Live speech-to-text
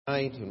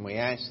And we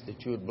ask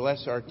that you would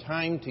bless our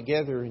time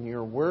together in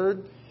your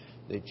word,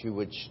 that you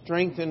would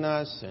strengthen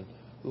us, and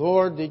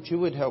Lord, that you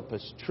would help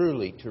us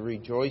truly to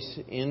rejoice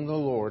in the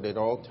Lord at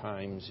all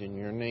times. In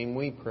your name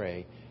we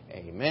pray.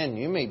 Amen.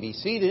 You may be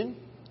seated.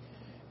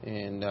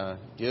 And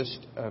just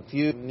if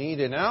you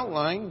need an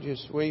outline,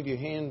 just wave your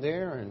hand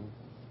there, and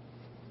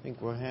I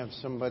think we'll have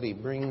somebody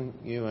bring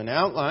you an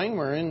outline.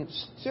 We're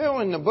still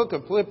in the book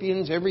of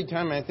Philippians. Every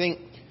time I think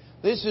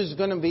this is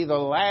going to be the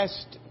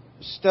last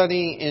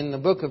study in the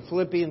book of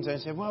Philippians, I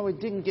said, well, we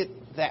didn't get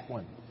that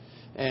one.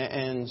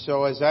 And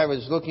so as I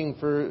was looking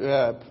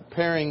for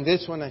preparing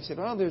this one, I said,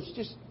 well,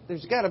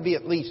 there's got to be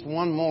at least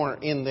one more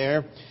in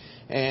there.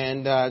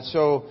 And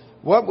so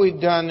what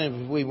we've done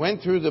is we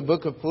went through the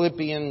book of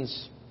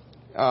Philippians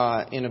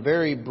in a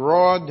very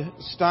broad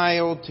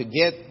style to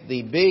get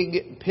the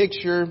big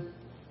picture.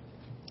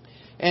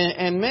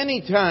 And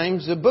many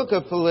times the book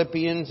of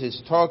Philippians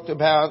is talked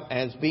about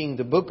as being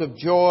the book of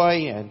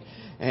joy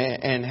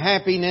and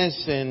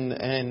happiness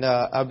and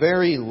a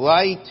very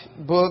light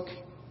book.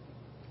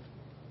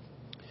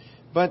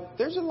 But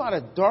there's a lot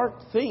of dark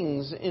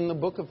things in the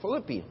book of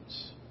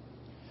Philippians.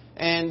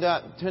 And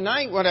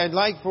tonight what I'd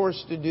like for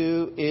us to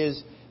do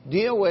is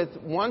deal with,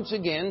 once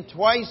again,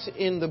 twice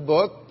in the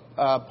book,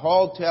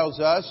 Paul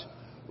tells us,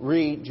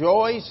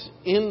 rejoice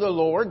in the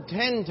Lord.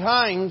 10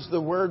 times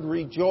the word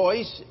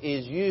rejoice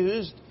is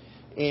used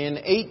in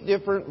 8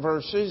 different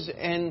verses.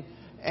 And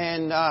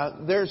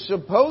there's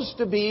supposed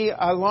to be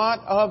a lot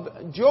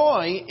of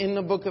joy in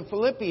the book of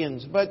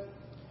Philippians. But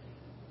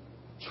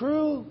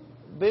true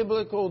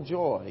biblical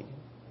joy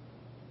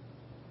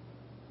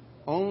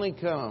only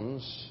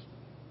comes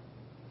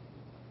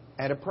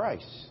at a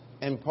price.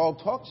 And Paul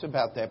talks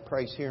about that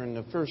price here in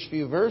the first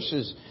few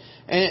verses.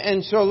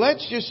 And so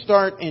let's just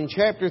start in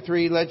chapter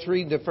 3. Let's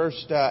read the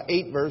first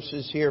 8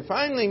 verses here.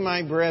 Finally,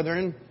 my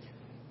brethren,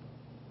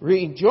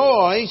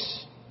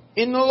 rejoice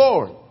in the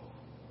Lord.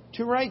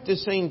 To write the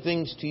same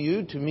things to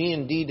you, to me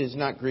indeed is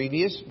not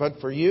grievous, but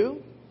for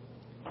you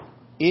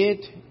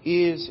it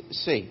is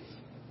safe.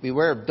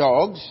 Beware of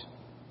dogs.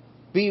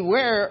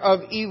 Beware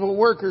of evil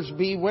workers.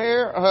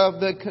 Beware of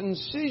the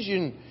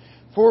concision.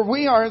 For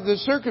we are the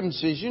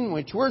circumcision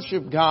which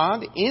worship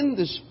God in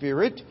the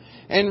Spirit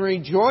and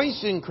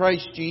rejoice in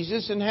Christ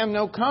Jesus and have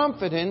no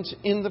confidence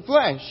in the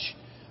flesh.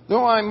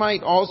 Though I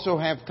might also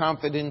have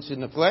confidence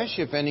in the flesh,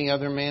 if any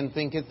other man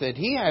thinketh that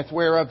he hath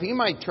whereof he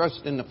might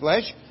trust in the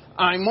flesh,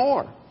 I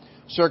more.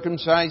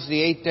 Circumcised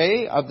the 8th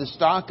day, of the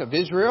stock of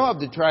Israel, of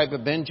the tribe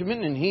of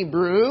Benjamin, and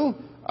Hebrew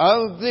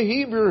of the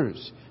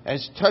Hebrews,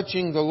 as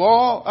touching the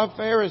law of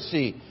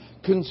Pharisee,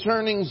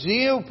 concerning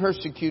zeal,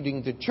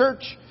 persecuting the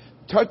church,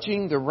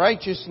 touching the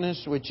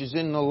righteousness which is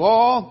in the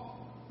law,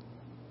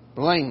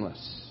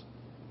 blameless.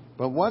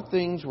 But what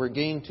things were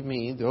gained to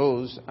me,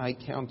 those I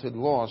counted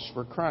loss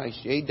for Christ.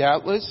 Yea,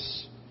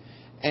 doubtless,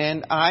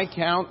 and I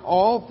count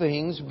all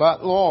things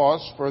but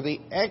loss for the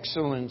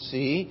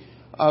excellency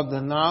of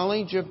the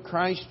knowledge of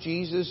Christ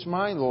Jesus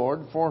my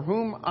Lord, for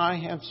whom I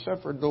have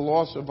suffered the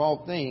loss of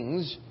all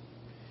things,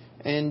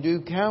 and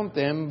do count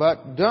them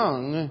but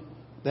dung,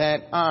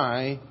 that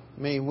I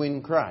may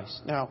win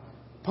Christ. Now,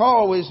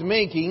 Paul is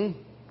making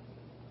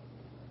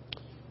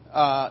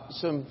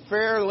some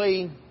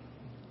fairly,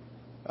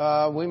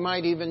 we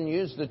might even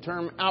use the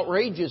term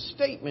outrageous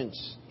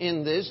statements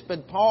in this,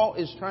 but Paul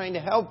is trying to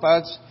help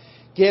us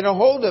get a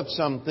hold of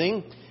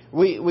something.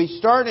 We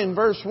start in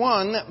verse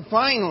 1,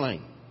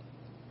 finally.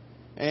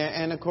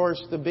 And of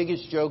course, the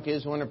biggest joke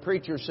is when a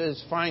preacher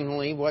says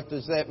finally, what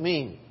does that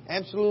mean?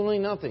 Absolutely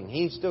nothing.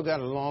 He's still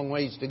got a long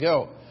ways to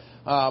go.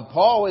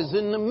 Paul is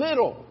in the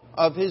middle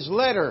of his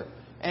letter,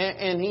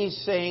 and he's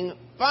saying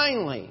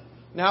finally.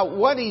 Now,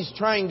 what he's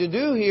trying to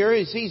do here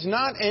is he's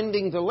not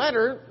ending the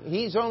letter.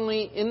 He's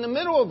only in the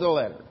middle of the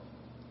letter.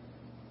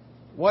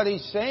 What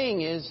he's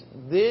saying is,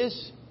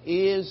 this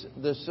is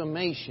the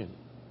summation.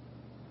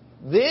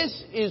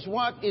 This is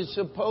what is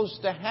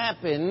supposed to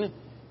happen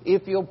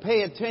if you'll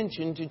pay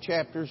attention to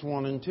chapters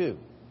 1 and 2.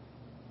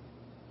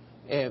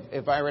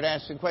 If I were to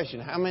ask the question,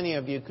 how many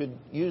of you could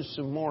use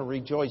some more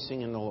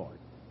rejoicing in the Lord?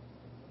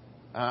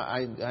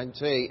 I'd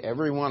say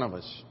every one of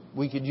us.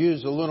 We could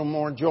use a little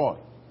more joy.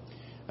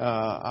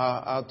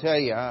 I'll tell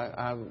you,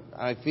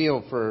 I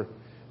feel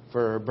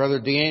for Brother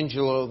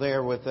D'Angelo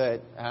there with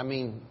that. I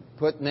mean,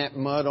 putting that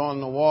mud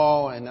on the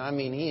wall, and I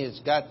mean, he has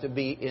got to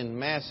be in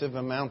massive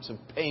amounts of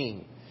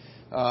pain.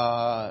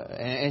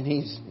 And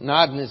he's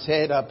nodding his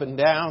head up and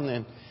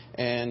down,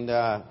 and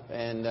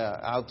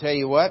I'll tell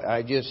you what,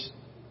 I just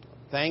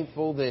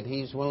thankful that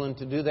he's willing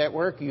to do that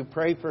work. You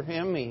pray for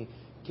him. He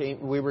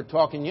came. We were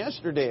talking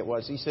yesterday.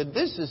 He said,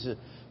 "This is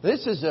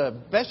the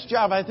best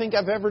job I think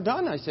I've ever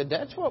done." I said,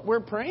 "That's what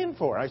we're praying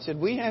for." I said,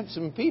 "We have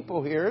some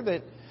people here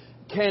that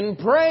can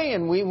pray,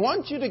 and we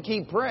want you to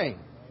keep praying."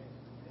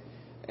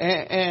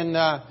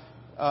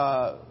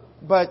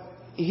 But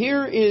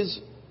here is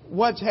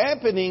what's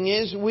happening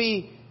is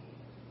we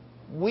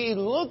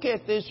look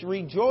at this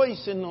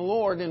rejoice in the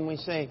Lord and we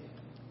say,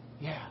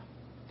 yeah,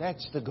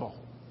 that's the goal.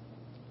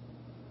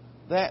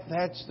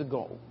 That's the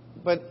goal.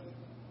 But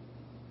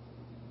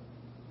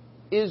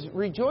is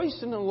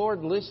rejoice in the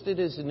Lord listed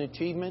as an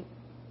achievement?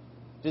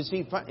 Does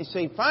he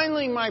say,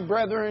 finally, my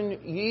brethren,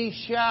 ye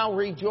shall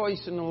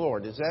rejoice in the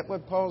Lord? Is that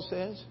what Paul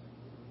says?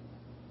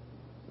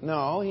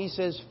 No, he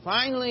says,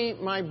 finally,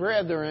 my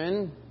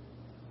brethren,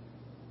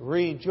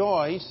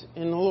 rejoice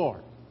in the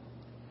Lord.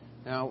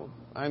 Now,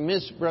 I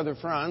miss Brother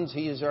Franz.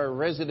 He is our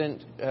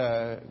resident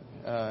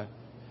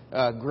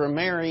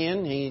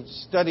grammarian. He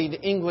studied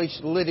English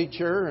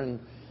literature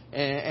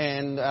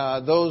and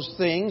those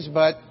things.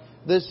 But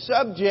the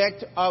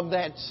subject of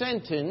that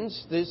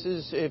sentence, this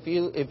is,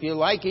 if you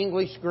like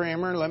English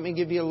grammar, let me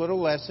give you a little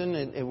lesson.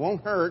 It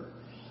won't hurt.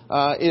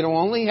 It'll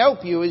only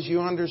help you as you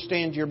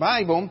understand your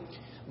Bible.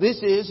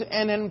 This is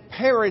an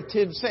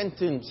imperative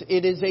sentence.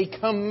 It is a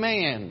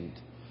command.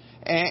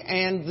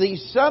 And the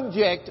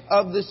subject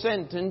of the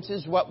sentence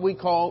is what we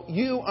call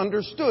you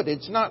understood.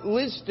 It's not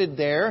listed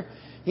there.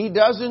 He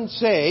doesn't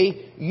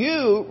say,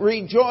 you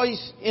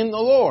rejoice in the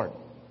Lord.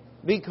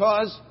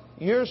 Because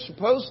you're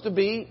supposed to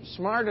be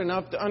smart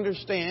enough to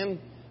understand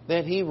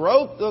that he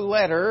wrote the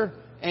letter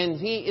and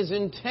he is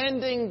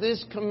intending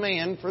this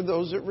command for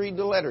those that read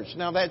the letters.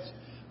 Now that's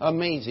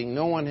amazing.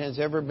 No one has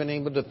ever been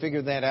able to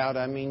figure that out.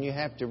 I mean, you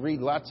have to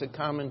read lots of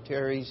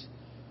commentaries.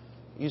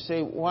 You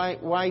say,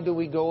 why do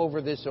we go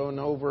over this and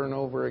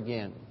over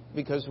again?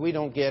 Because we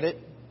don't get it.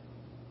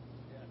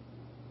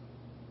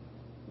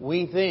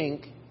 We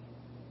think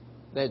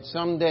that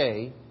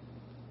someday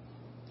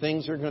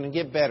things are going to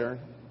get better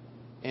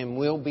and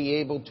we'll be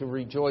able to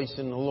rejoice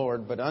in the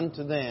Lord. But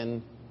unto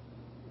then,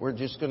 we're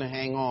just going to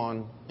hang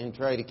on and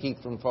try to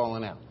keep from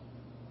falling out.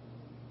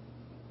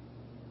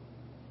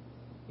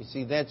 You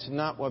see, that's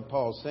not what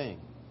Paul's saying.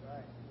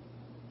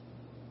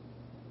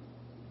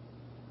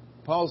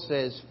 Paul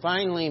says,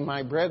 finally,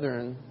 my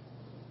brethren,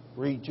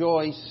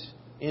 rejoice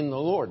in the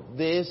Lord.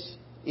 This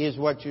is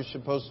what you're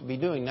supposed to be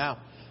doing. Now,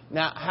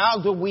 how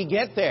do we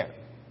get there?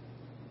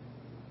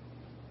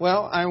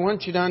 Well, I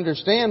want you to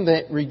understand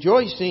that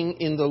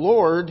rejoicing in the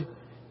Lord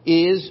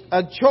is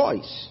a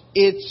choice.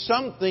 It's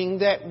something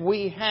that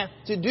we have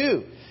to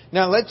do.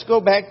 Now, let's go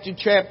back to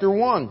chapter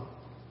 1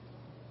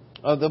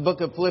 of the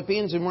book of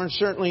Philippians, and we're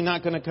certainly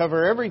not going to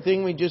cover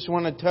everything. We just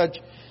want to touch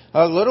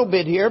a little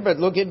bit here, but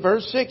look at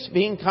verse 6.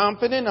 Being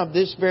confident of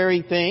this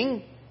very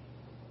thing,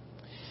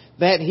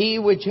 that he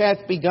which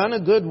hath begun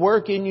a good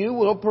work in you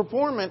will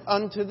perform it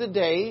unto the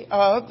day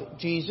of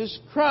Jesus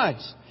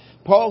Christ.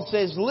 Paul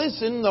says,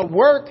 listen, the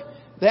work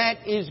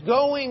that is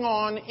going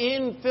on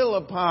in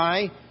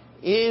Philippi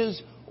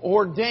is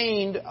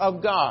ordained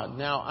of God.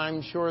 Now,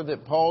 I'm sure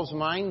that Paul's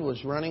mind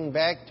was running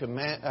back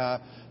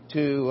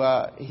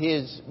to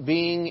his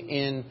being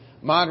in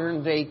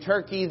modern-day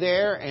Turkey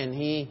there, and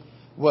he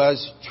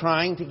was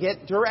trying to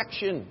get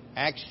direction.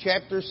 Acts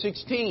chapter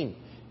 16.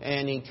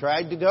 And he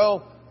tried to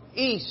go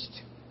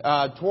east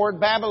toward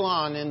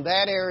Babylon in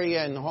that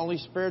area, and the Holy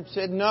Spirit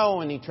said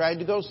no. And he tried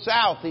to go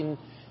south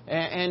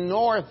and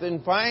north.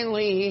 And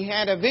finally he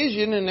had a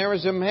vision, and there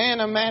was a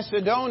man of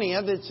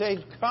Macedonia that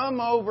said,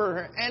 come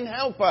over and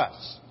help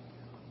us.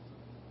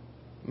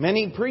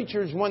 Many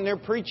preachers, when they're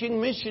preaching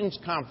missions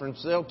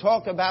conference, they'll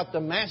talk about the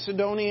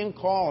Macedonian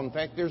call. In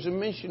fact, there's a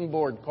mission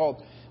board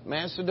called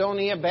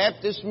Macedonia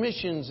Baptist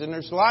Missions, and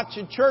there's lots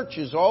of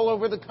churches all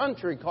over the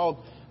country called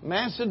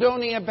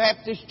Macedonia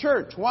Baptist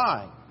Church.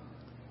 Why?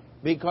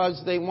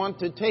 Because they want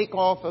to take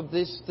off of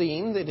this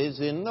theme that is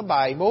in the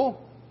Bible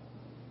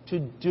to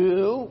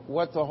do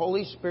what the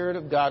Holy Spirit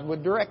of God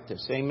would direct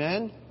us.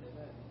 Amen?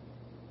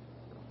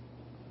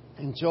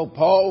 And so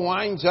Paul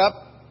winds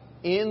up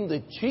in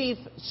the chief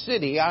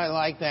city. I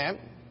like that.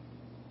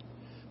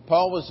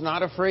 Paul was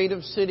not afraid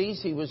of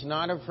cities. He was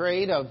not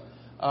afraid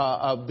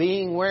of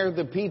being where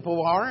the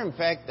people are. In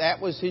fact,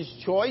 that was his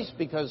choice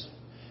because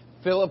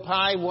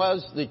Philippi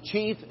was the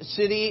chief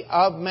city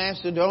of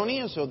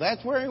Macedonia. So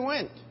that's where he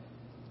went.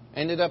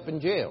 Ended up in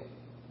jail.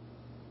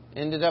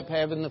 Ended up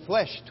having the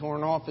flesh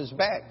torn off his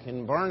back,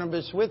 and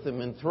Barnabas with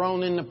him, and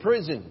thrown into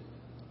prison.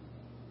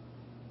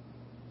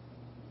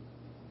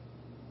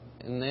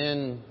 And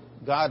then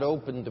God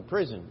opened the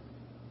prison,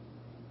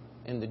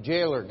 and the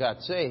jailer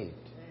got saved.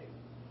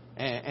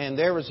 And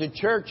there was a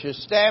church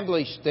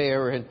established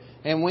there,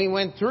 and we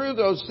went through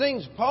those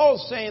things.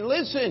 Paul's saying,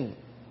 listen,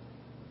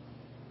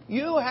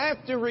 you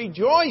have to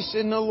rejoice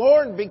in the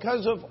Lord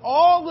because of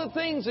all the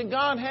things that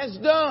God has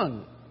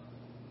done.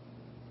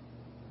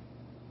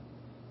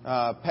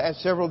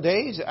 Past several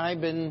days, I've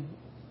been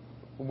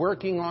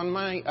working on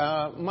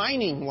my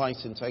mining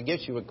license, I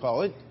guess you would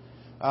call it.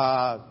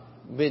 I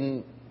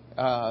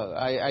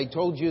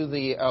told you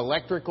the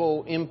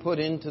electrical input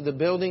into the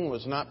building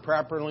was not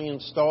properly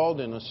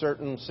installed, and a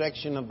certain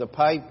section of the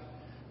pipe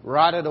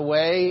rotted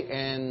away.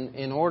 And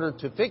in order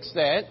to fix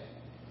that,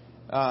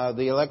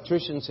 the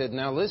electrician said,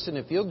 now listen,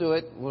 if you'll do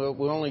it,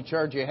 we'll only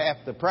charge you half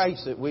the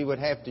price that we would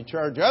have to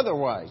charge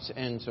otherwise.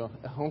 And so,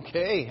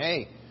 okay,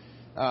 hey.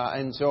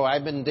 And so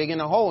I've been digging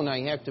a hole. Now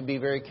you have to be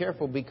very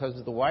careful because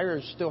the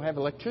wires still have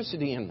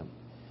electricity in them.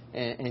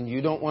 And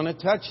you don't want to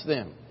touch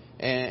them.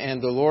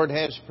 and the Lord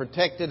has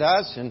protected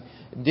us and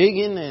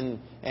digging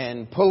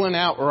and pulling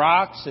out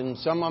rocks, and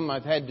some of them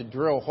I've had to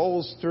drill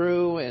holes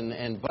through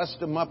and bust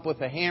them up with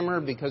a hammer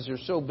because they're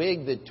so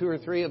big that 2 or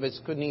 3 of us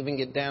couldn't even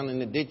get down in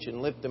the ditch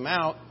and lift them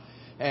out.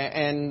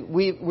 And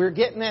we're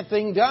getting that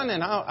thing done,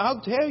 and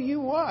I'll tell you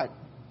what,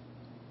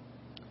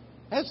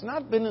 that's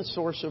not been a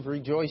source of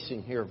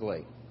rejoicing here of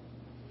late.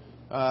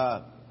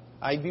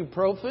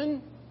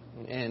 Ibuprofen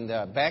and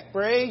back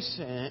brace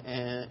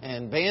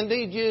and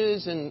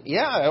bandages and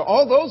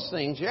all those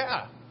things,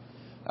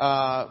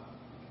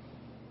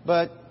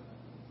 but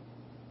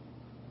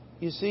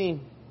you see,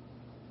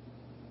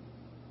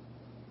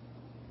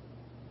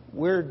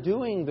 we're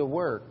doing the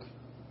work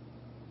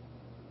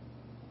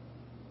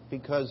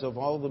because of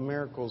all the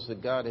miracles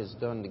that God has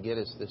done to get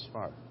us this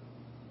far.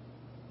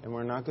 And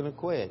we're not going to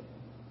quit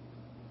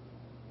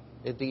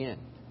at the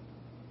end.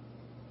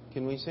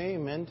 Can we say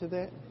amen to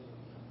that?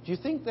 Do you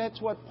think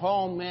that's what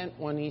Paul meant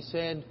when he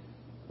said,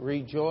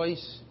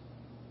 rejoice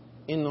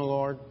in the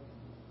Lord?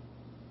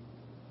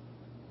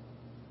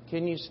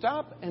 Can you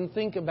stop and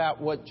think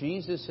about what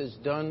Jesus has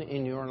done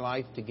in your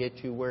life to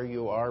get you where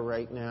you are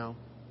right now?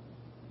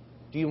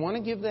 Do you want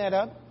to give that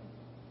up?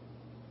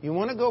 You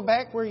want to go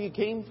back where you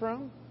came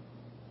from?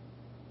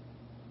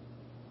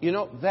 You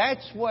know,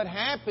 that's what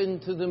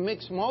happened to the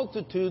mixed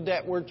multitude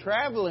that were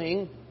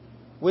traveling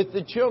with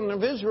the children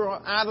of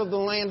Israel out of the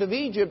land of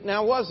Egypt,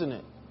 now wasn't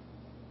it?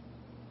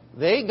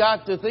 They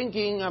got to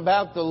thinking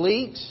about the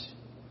leeks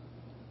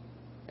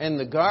and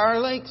the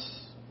garlics.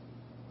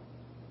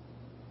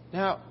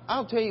 Now,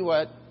 I'll tell you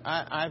what,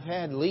 I've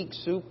had leek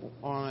soup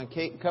on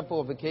a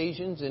couple of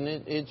occasions, and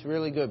it's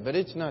really good, but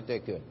it's not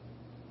that good.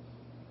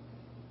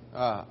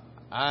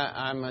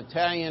 I'm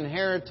Italian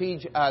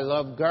heritage. I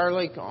love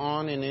garlic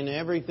on and in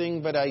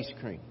everything but ice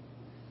cream.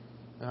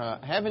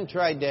 Haven't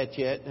tried that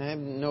yet. I have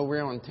no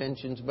real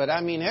intentions. But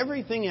I mean,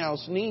 everything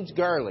else needs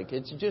garlic.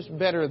 It's just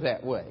better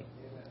that way.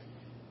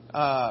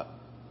 But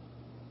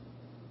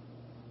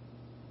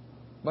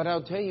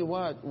I'll tell you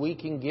what, we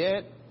can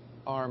get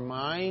our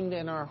mind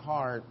and our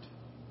heart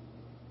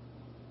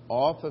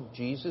off of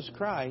Jesus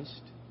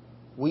Christ.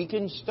 We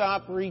can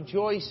stop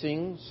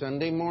rejoicing.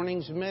 Sunday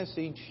morning's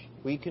message,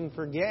 we can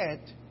forget.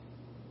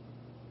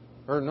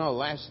 Or no,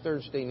 last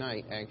Thursday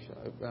night,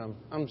 actually.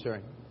 I'm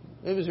sorry.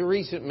 It was a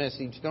recent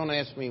message. Don't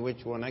ask me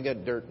which one. I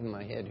got dirt in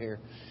my head here.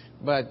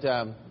 But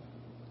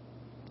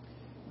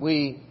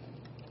we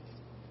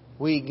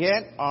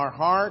get our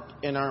heart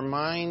and our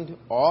mind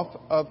off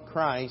of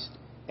Christ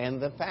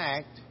and the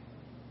fact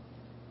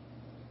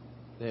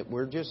that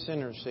we're just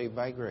sinners saved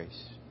by grace.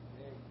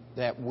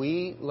 That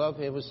we love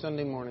Him. It was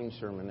Sunday morning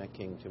sermon that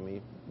came to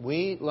me.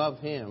 We love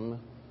Him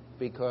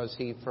because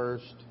He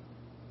first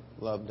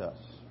loved us.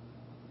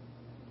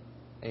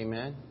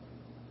 Amen?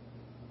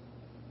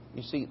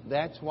 You see,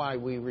 that's why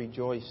we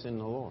rejoice in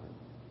the Lord.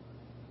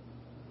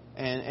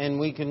 And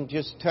we can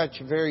just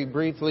touch very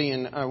briefly,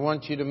 and I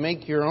want you to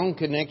make your own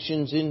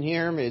connections in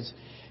here.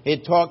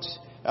 It talks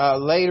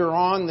later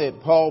on that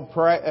Paul,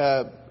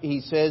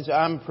 he says,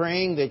 I'm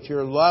praying that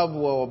your love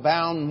will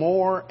abound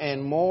more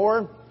and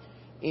more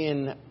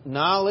in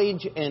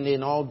knowledge and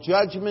in all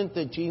judgment,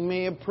 that ye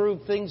may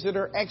approve things that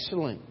are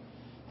excellent.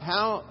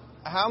 How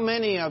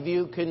many of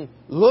you can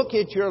look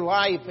at your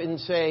life and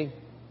say,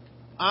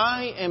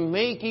 I am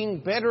making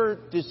better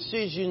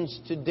decisions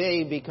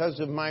today because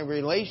of my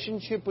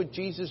relationship with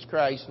Jesus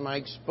Christ, my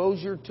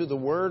exposure to the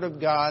Word of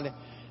God,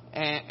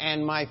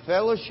 and my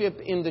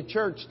fellowship in the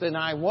church than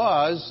I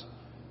was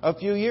a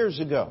few years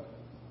ago?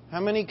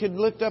 How many could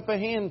lift up a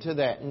hand to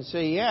that and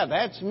say, yeah,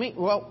 that's me?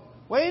 Well,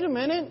 wait a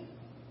minute.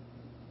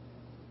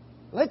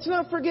 Let's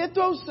not forget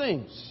those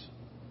things.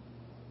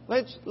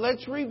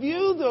 Let's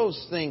review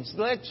those things.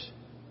 Let's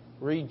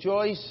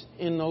rejoice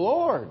in the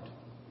Lord.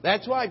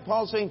 That's why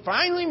Paul's saying,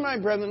 finally, my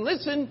brethren,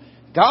 listen,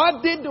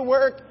 God did the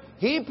work.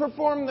 He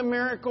performed the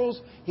miracles.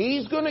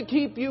 He's going to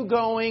keep you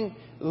going.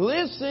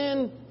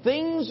 Listen,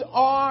 things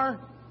are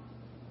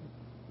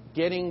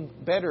getting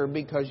better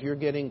because you're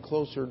getting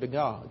closer to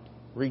God.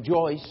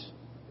 Rejoice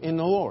in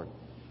the Lord.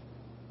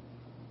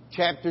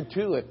 Chapter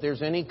 2, if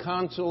there's any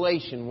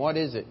consolation, what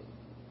is it?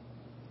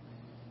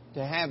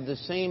 To have the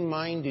same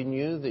mind in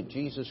you that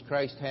Jesus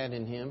Christ had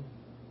in Him.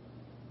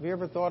 Have you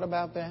ever thought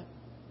about that?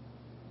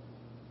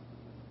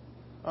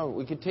 Oh,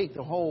 we could take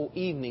the whole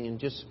evening and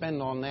just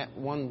spend on that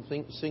one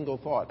single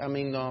thought. I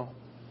mean, the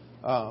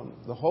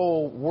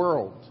whole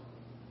world.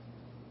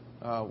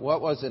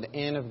 What was it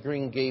Anne of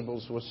Green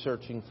Gables was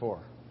searching for?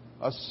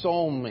 A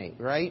soulmate,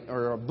 right?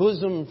 Or a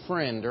bosom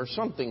friend or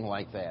something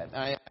like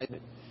that.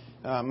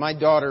 My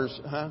daughter's,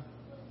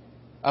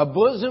 a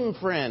bosom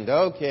friend.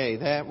 Okay,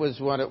 that was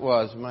what it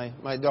was.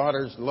 My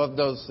daughters loved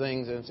those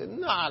things and said,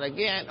 not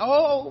again.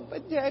 Oh,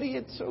 but Daddy,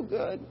 it's so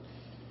good.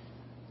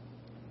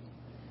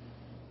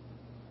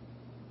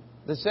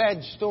 The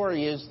sad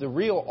story is the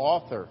real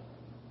author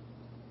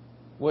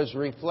was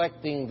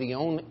reflecting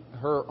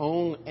her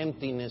own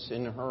emptiness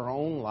in her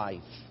own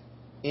life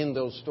in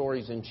those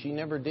stories, and she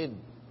never did.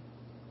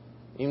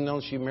 Even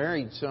though she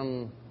married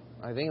some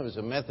I think it was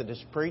a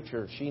Methodist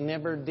preacher. She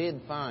never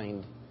did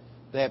find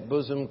that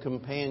bosom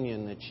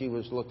companion that she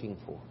was looking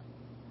for.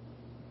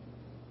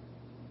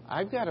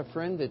 I've got a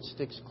friend that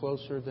sticks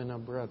closer than a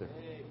brother.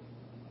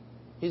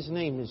 His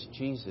name is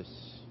Jesus.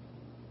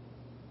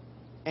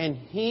 And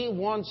He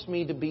wants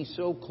me to be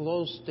so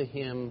close to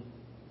Him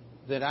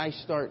that I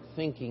start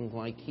thinking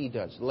like He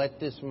does.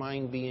 Let this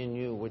mind be in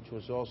you, which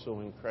was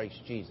also in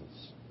Christ Jesus.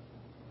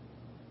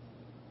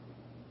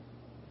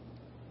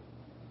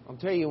 I'll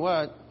tell you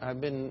what,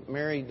 I've been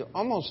married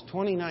almost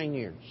 29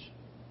 years.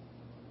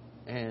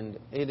 And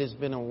it has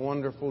been a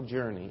wonderful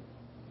journey.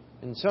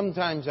 And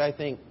sometimes I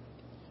think,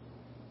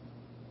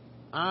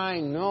 I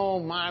know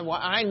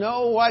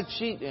what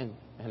she...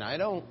 And I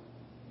don't.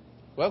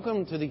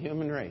 Welcome to the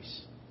human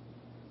race.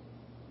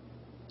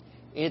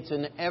 It's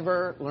an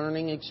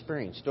ever-learning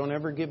experience. Don't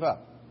ever give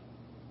up.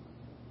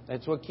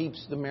 That's what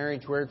keeps the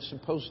marriage where it's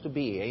supposed to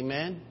be.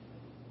 Amen?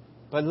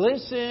 But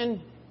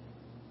listen.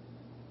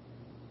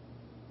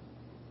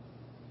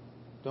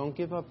 Don't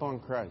give up on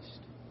Christ.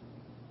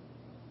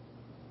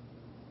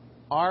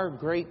 Our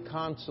great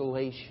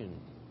consolation,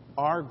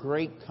 our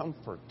great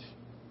comfort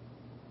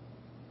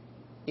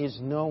is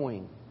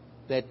knowing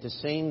that the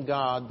same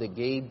God that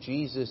gave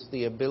Jesus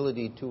the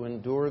ability to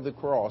endure the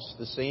cross,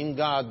 the same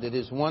God that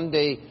is one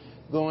day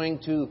going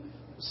to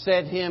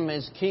set Him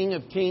as King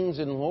of Kings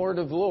and Lord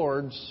of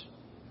Lords,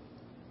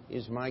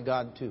 is my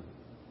God too.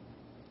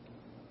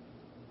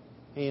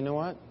 Hey, you know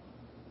what?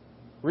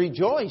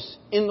 Rejoice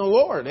in the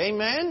Lord.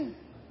 Amen?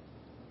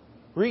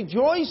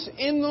 Rejoice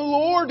in the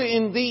Lord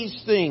in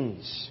these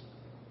things.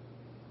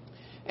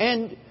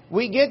 And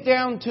we get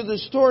down to the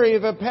story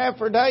of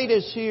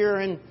Epaphroditus here,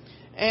 and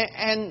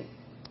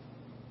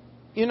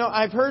you know,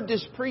 I've heard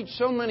this preached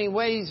so many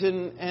ways,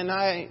 and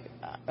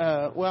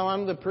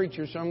I'm the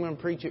preacher, so I'm going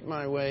to preach it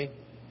my way.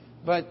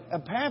 But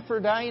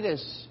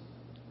Epaphroditus,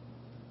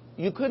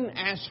 you couldn't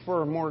ask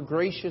for a more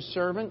gracious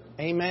servant.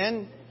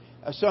 Amen?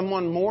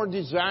 Someone more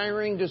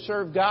desiring to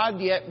serve God.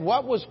 Yet,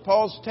 what was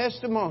Paul's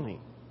testimony?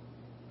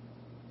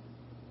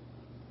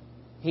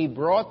 He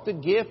brought the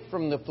gift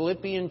from the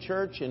Philippian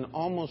church and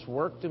almost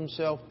worked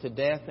himself to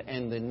death,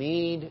 and the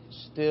need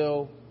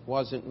still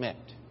wasn't met.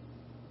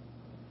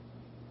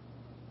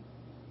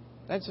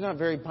 That's not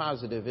very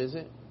positive, is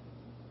it?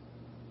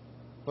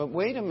 But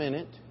wait a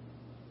minute.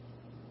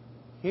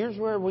 Here's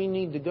where we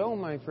need to go,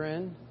 my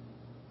friend.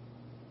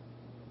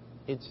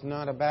 It's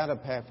not about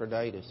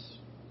Epaphroditus.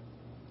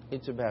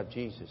 It's about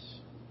Jesus.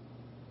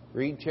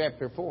 Read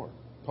chapter 4.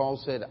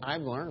 Paul said,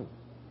 I've learned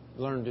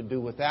to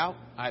do without.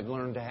 I've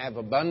learned to have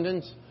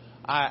abundance.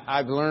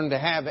 I've learned to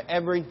have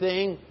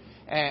everything.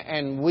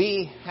 And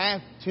we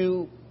have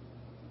to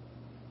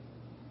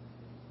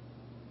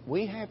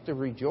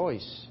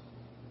rejoice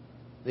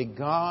that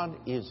God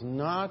is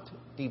not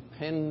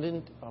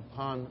dependent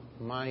upon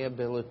my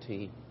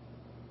ability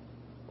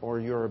or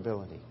your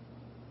ability.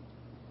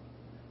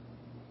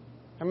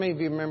 How many of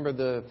you remember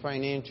the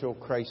financial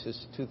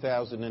crisis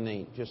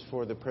 2008, just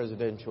for the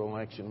presidential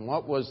election?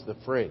 What was the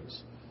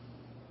phrase?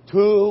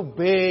 Too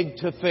big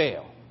to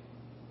fail.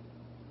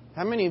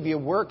 How many of you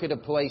work at a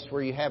place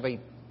where you have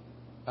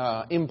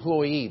a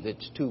employee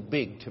that's too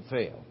big to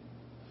fail?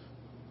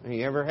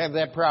 You ever have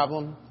that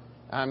problem?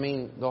 I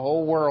mean, the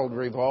whole world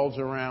revolves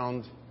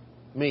around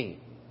me.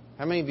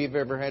 How many of you have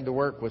ever had to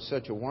work with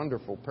such a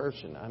wonderful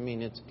person? I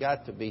mean, it's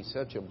got to be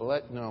such a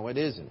No, it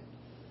isn't.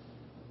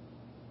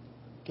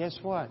 Guess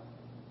what?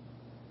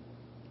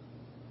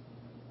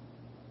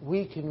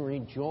 We can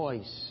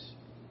rejoice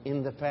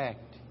in the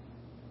fact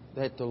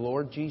that the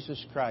Lord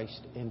Jesus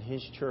Christ and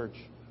His church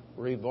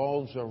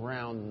revolves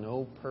around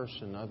no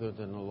person other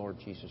than the Lord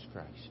Jesus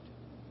Christ.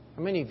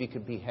 How many of you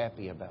could be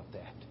happy about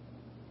that?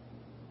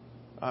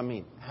 I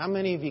mean, how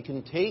many of you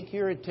can take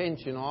your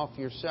attention off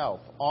yourself,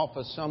 off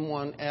of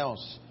someone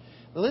else?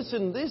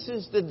 Listen, this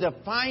is the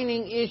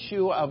defining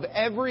issue of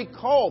every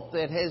cult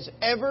that has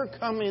ever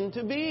come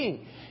into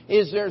being.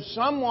 Is there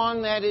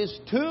someone that is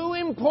too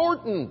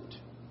important?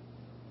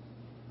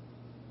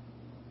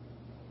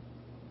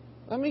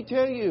 Let me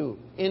tell you,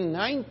 in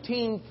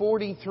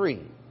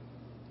 1943,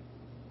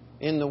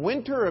 in the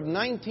winter of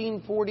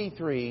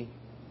 1943,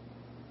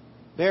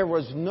 there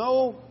was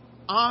no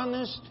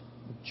honest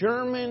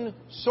German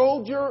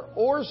soldier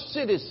or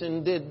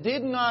citizen that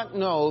did not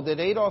know that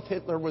Adolf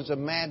Hitler was a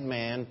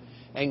madman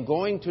and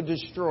going to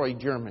destroy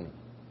Germany.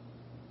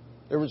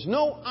 There was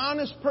no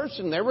honest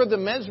person. There were the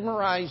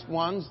mesmerized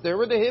ones. There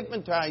were the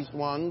hypnotized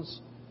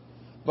ones.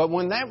 But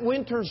when that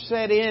winter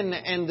set in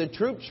and the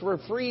troops were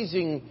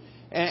freezing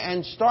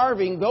and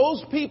starving,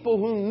 those people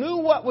who knew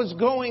what was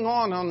going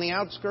on the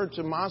outskirts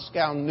of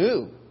Moscow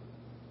knew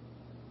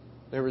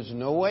there was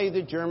no way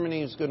that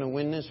Germany was going to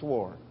win this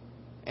war.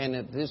 And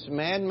if this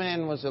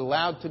madman was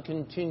allowed to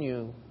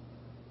continue,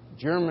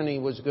 Germany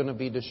was going to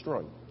be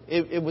destroyed.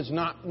 It was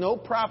no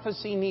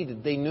prophecy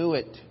needed. They knew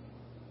it.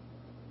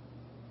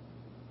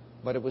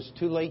 But it was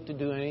too late to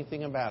do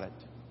anything about it.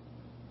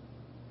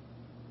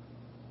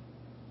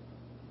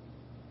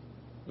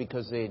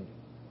 Because they'd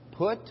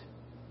put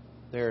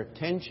their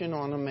attention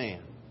on a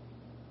man.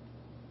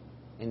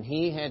 And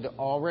He had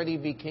already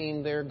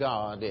became their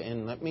God.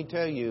 And let me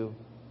tell you,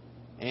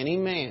 any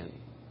man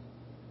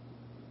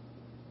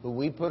who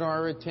we put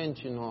our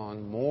attention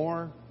on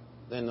more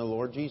than the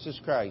Lord Jesus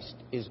Christ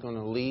is going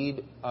to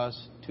lead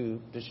us to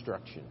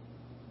destruction.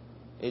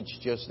 It's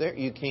just there.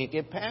 You can't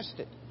get past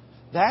it.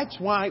 That's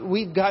why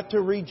we've got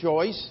to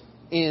rejoice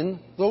in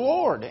the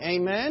Lord.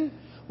 Amen?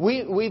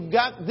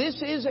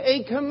 This is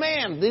a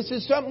command. This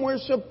is something we're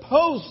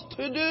supposed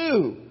to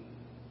do.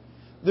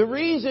 The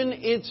reason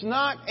it's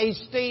not a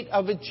state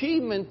of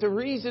achievement, the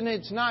reason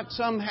it's not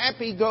some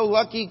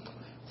happy-go-lucky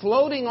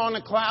floating on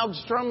a cloud,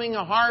 strumming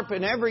a harp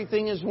and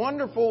everything is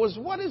wonderful, is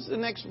what does the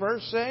next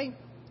verse say?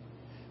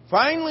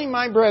 Finally,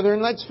 my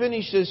brethren, let's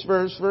finish this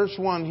verse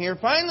 1 here.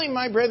 Finally,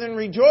 my brethren,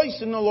 rejoice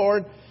in the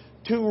Lord.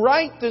 To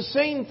write the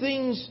same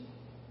things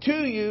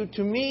to you,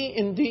 to me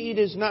indeed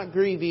is not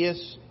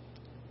grievous,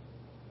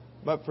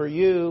 but for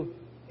you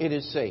it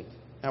is safe.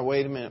 Now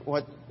wait a minute,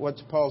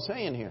 what's Paul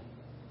saying here?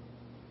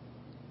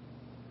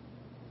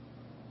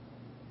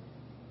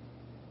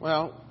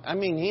 Well,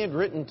 he had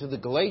written to the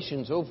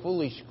Galatians, "O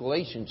foolish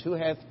Galatians, who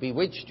hath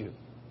bewitched you?"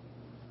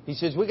 He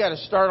says, we got to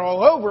start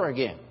all over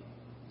again.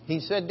 He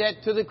said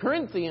that to the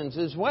Corinthians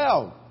as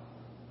well.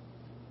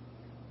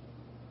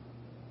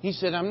 He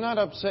said, I'm not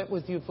upset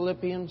with you,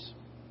 Philippians.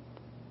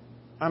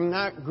 I'm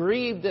not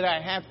grieved that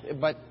I have to,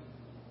 but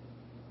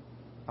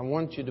I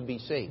want you to be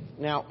saved.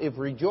 Now, if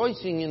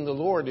rejoicing in the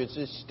Lord is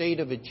this state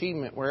of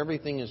achievement where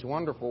everything is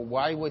wonderful,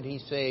 why would He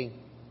say,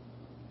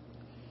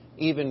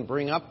 even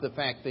bring up the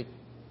fact that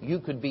you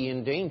could be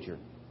in danger?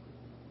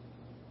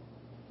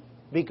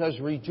 Because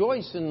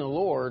rejoice in the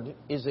Lord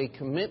is a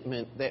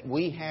commitment that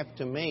we have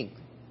to make.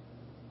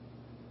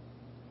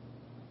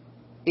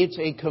 It's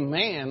a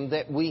command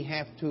that we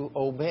have to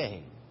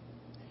obey.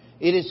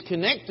 It is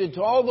connected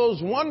to all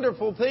those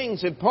wonderful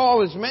things that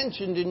Paul has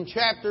mentioned in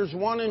chapters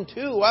 1 and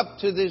 2 up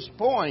to this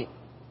point.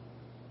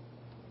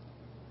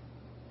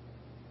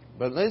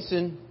 But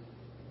listen,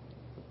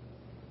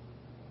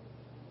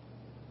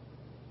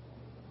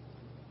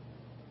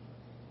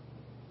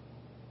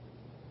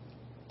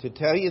 to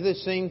tell you the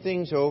same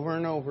things over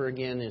and over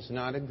again is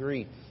not a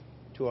grief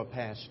to a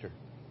pastor.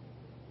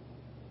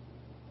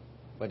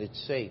 But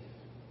it's safe.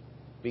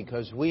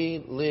 Because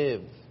we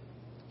live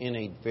in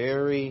a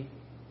very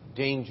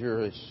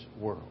dangerous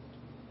world.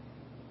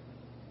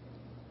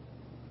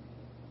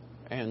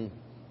 And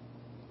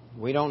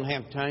we don't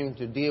have time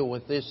to deal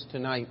with this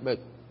tonight, but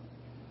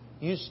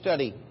you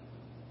study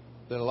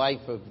the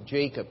life of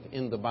Jacob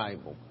in the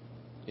Bible.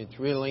 It's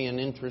really an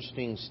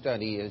interesting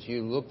study as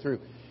you look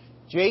through.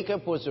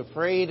 Jacob was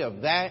afraid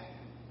of that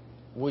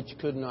which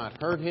could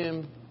not hurt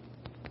him,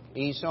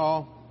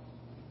 Esau,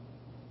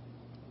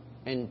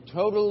 and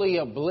totally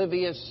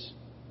oblivious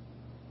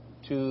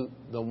to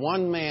the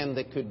one man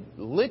that could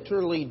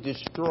literally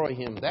destroy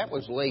him. That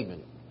was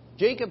Laban.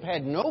 Jacob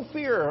had no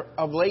fear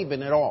of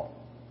Laban at all.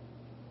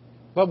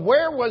 But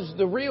where was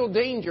the real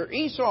danger?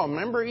 Esau.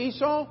 Remember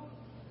Esau?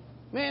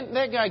 Man,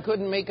 that guy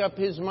couldn't make up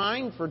his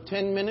mind for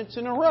 10 minutes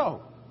in a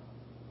row.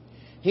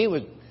 He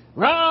would,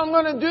 I'm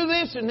going to do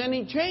this, and then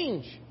he'd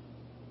change.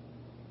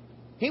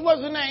 He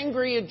wasn't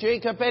angry at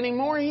Jacob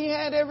anymore. He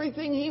had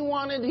everything he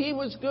wanted. He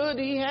was good.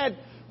 He had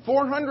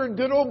 400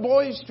 good old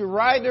boys to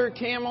ride their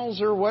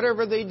camels or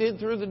whatever they did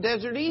through the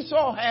desert.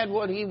 Esau had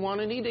what he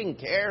wanted. He didn't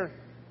care.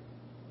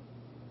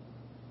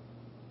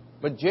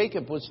 But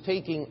Jacob was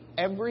taking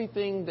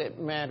everything that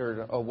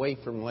mattered away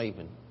from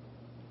Laban.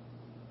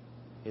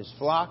 His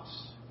flocks,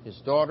 his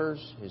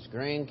daughters, his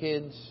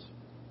grandkids.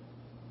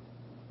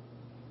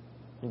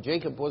 And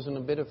Jacob wasn't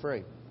a bit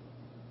afraid.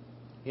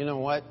 You know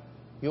what?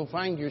 You'll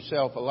find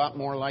yourself a lot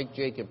more like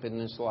Jacob in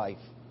this life.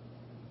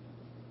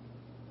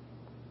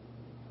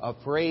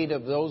 Afraid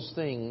of those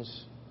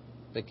things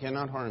that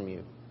cannot harm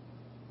you.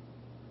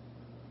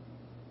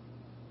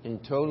 And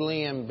totally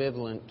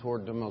ambivalent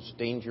toward the most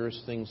dangerous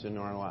things in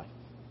our life.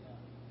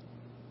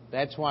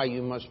 That's why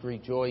you must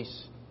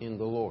rejoice in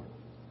the Lord.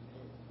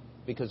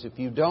 Because if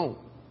you don't,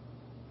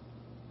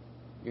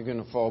 you're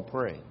going to fall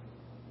prey.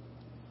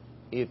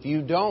 If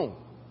you don't,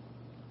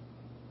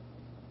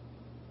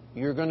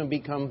 you're going to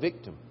become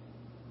victim.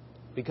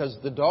 Because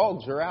the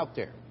dogs are out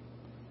there.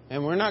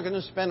 And we're not going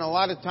to spend a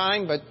lot of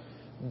time, but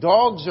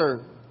dogs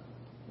are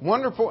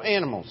wonderful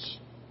animals.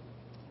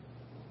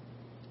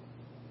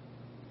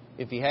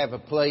 If you have a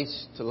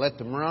place to let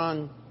them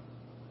run.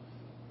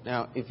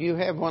 Now, if you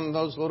have one of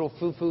those little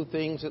foo-foo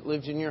things that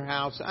lives in your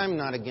house, I'm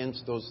not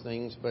against those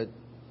things, but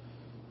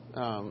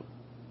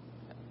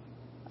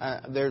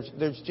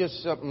there's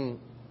just something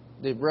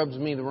that rubs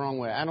me the wrong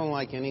way. I don't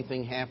like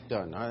anything half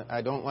done.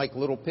 I don't like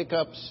little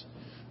pickups.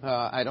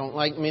 I don't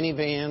like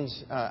minivans.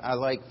 I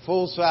like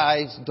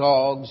full-size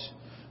dogs.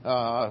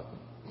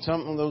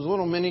 Some of those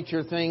little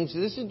miniature things.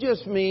 This is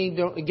just me.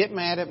 Don't get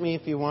mad at me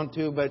if you want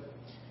to,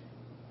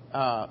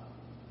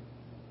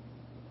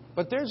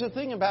 but there's a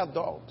thing about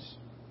dogs.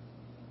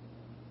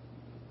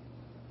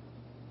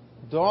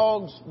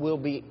 Dogs will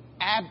be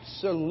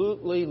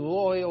absolutely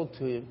loyal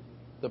to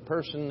the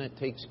person that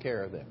takes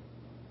care of them.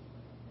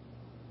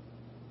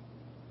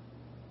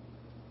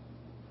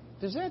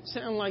 Does that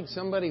sound like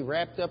somebody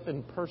wrapped up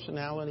in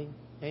personality?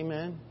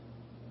 Amen?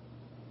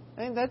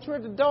 And that's where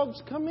the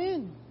dogs come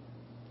in.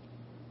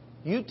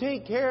 You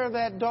take care of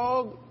that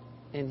dog,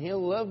 and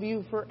he'll love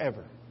you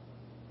forever.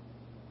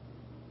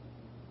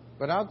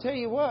 But I'll tell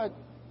you what,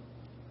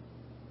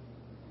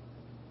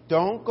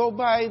 don't go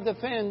by the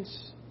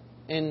fence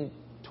and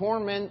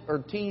torment or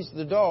tease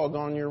the dog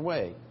on your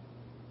way.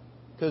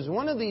 Because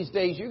one of these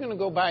days you're going to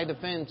go by the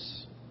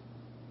fence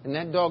and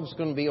that dog's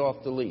going to be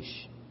off the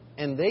leash.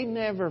 And they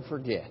never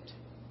forget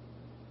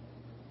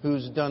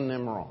who's done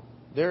them wrong.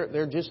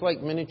 They're just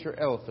like miniature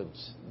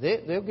elephants.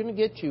 They're going to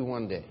get you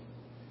one day.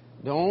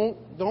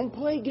 Don't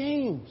play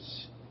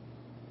games.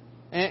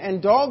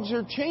 And dogs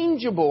are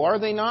changeable, are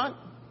they not?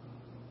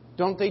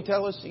 Don't they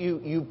tell us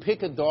you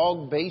pick a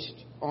dog based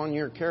on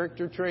your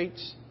character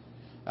traits?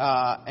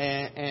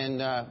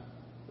 Someone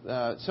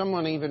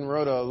even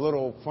wrote a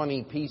little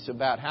funny piece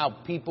about how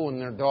people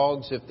and their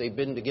dogs, if they've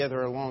been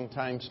together a long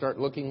time, start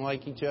looking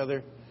like each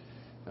other.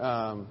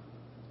 I'm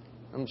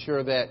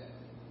sure that,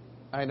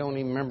 I don't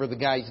even remember the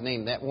guy's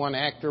name, that one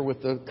actor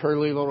with the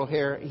curly little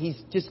hair. He's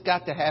just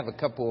got to have a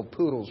couple of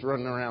poodles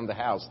running around the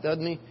house,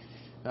 doesn't he?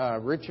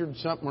 Richard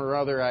something or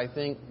other, I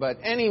think. But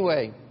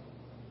anyway,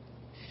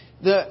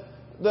 the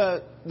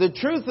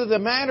truth of the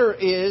matter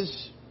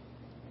is,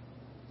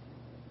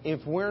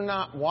 if we're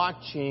not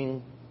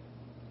watching,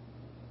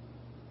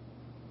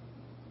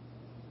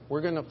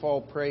 we're going to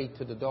fall prey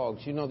to the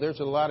dogs. You know, there's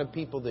a lot of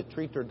people that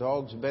treat their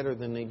dogs better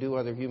than they do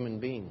other human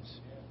beings.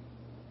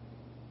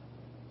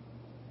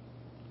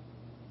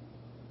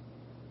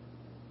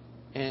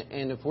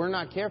 And if we're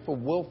not careful,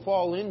 we'll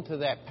fall into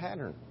that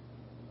pattern.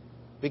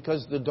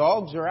 Because the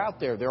dogs are out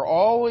there. They're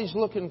always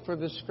looking for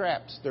the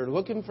scraps. They're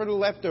looking for the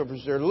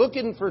leftovers. They're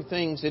looking for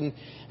things.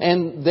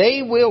 And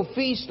they will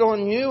feast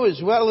on you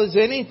as well as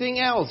anything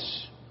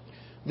else.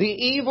 The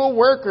evil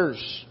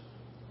workers.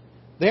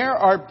 There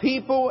are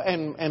people,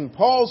 and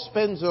Paul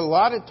spends a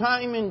lot of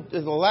time in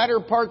the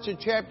latter parts of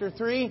chapter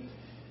 3.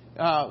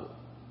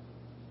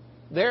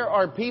 There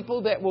are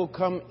people that will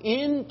come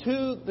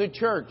into the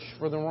church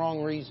for the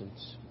wrong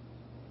reasons.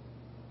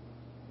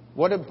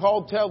 What did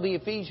Paul tell the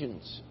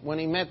Ephesians when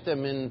he met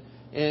them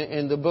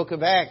in the book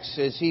of Acts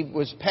as he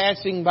was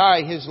passing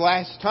by his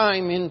last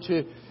time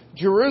into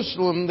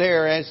Jerusalem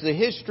there, as the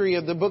history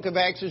of the book of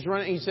Acts is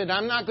running? He said,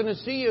 I'm not going to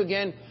see you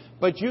again,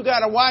 but you got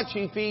to watch,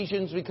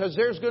 Ephesians, because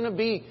there's going to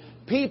be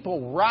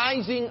people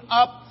rising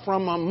up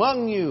from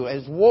among you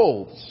as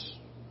wolves.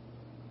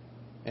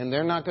 And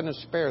they're not going to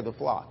spare the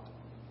flock.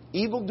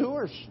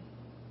 Evildoers.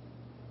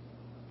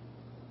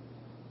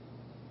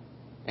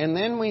 And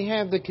then we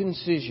have the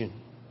concision.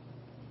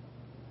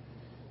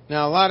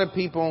 Now, a lot of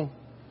people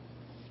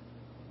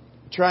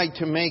tried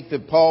to make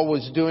that Paul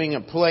was doing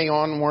a play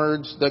on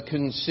words. The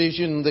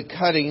concision, the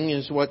cutting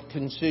is what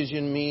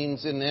concision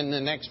means. And then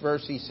the next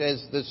verse he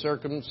says the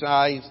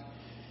circumcised.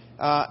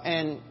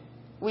 And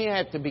we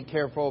have to be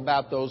careful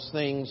about those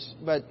things.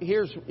 But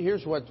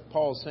here's what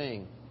Paul's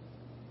saying.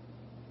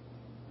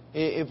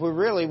 If we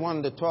really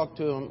wanted to talk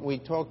to him, we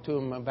talk to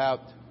him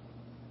about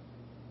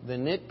the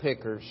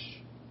nitpickers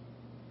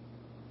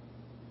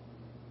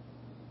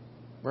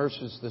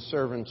versus the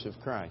servants of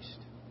Christ.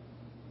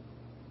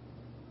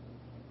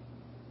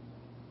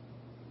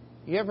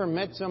 You ever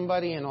met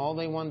somebody and all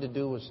they wanted to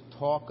do was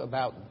talk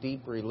about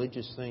deep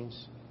religious things?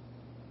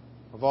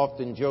 I've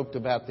often joked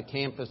about the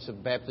campus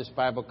of Baptist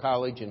Bible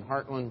College in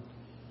Heartland.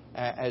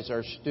 As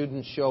our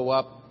students show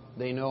up,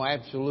 they know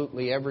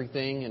absolutely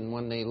everything, and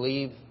when they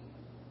leave,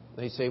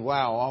 they say,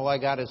 wow, all I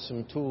got is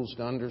some tools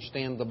to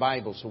understand the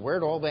Bible. So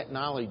where'd all that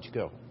knowledge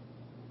go?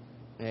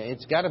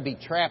 It's got to be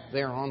trapped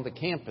there on the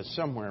campus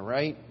somewhere,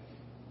 right?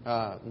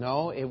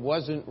 No, it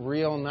wasn't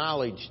real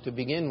knowledge to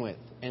begin with.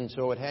 And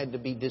so it had to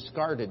be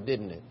discarded,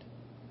 didn't it?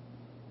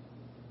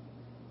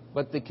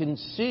 But the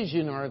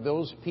concision are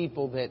those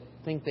people that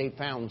think they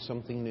found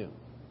something new.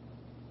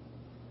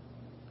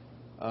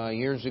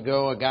 Years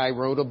ago, a guy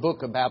wrote a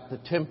book about the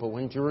temple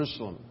in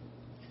Jerusalem.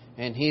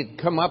 And he had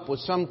come up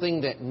with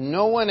something that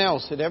no one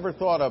else had ever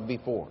thought of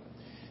before.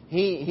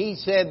 He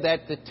said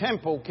that the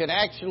temple could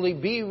actually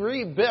be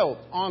rebuilt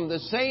on the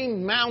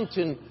same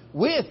mountain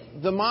with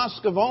the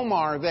Mosque of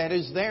Omar that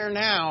is there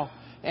now.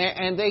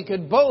 And they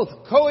could both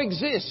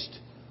coexist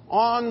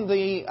on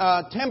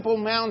the Temple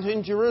Mount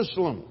in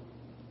Jerusalem.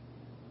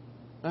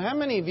 Now, how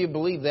many of you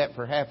believe that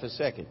for half a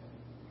second?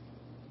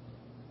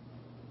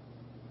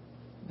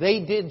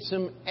 They did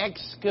some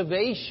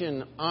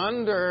excavation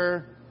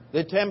under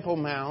the Temple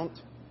Mount,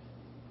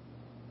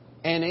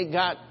 and it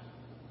got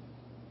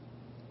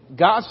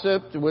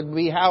gossiped, would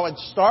be how it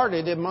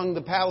started among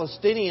the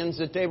Palestinians,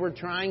 that they were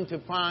trying to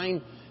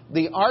find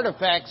the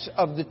artifacts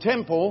of the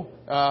temple,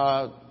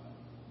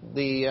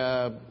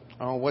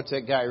 what's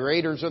that guy,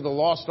 Raiders of the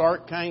Lost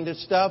Ark kind of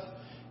stuff.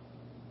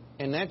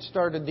 And that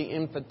started the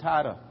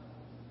intifada.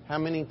 How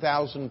many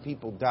thousand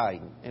people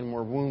died and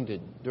were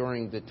wounded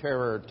during the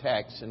terror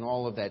attacks and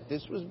all of that?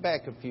 This was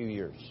back a few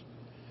years.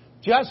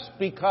 Just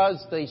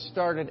because they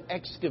started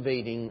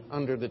excavating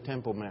under the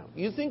Temple Mount.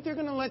 You think they're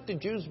going to let the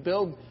Jews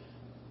build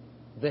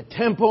the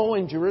temple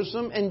in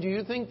Jerusalem. And do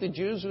you think the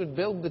Jews would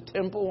build the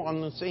temple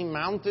on the same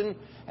mountain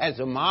as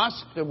a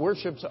mosque that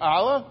worships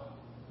Allah?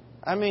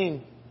 I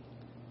mean,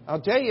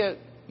 I'll tell you,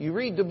 you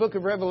read the book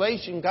of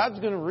Revelation, God's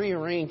going to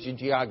rearrange the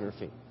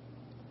geography.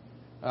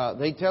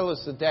 They tell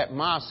us that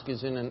mosque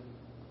is in an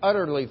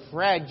utterly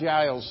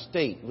fragile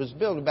state. It was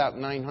built about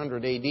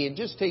 900 AD. It'd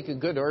just take a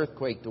good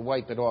earthquake to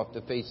wipe it off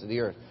the face of the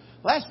earth.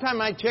 Last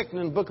time I checked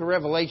in the book of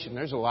Revelation,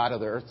 there's a lot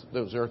of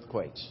those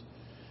earthquakes.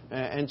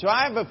 And so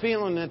I have a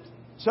feeling that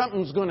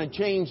something's going to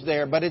change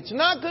there, but it's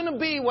not going to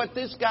be what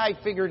this guy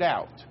figured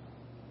out.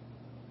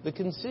 The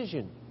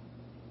concision.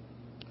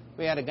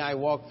 We had a guy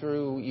walk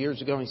through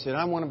years ago and he said,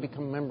 I want to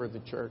become a member of the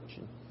church.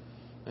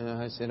 And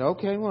I said,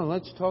 okay, well,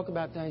 let's talk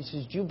about that. He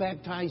says, do you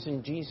baptize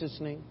in Jesus'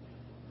 name?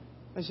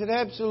 I said,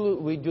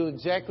 absolutely. We do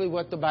exactly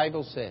what the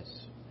Bible says.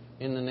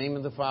 In the name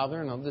of the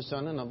Father and of the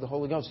Son and of the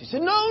Holy Ghost. He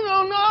said,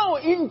 no,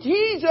 in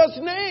Jesus'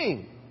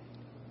 name.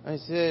 I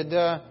said,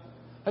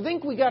 I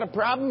think we got a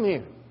problem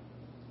here.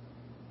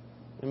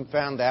 And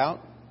found out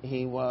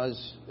he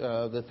was,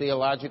 the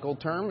theological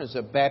term is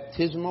a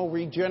baptismal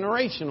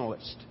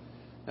regenerationalist.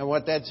 And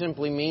what that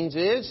simply means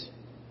is,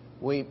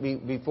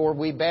 before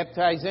we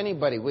baptize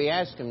anybody, we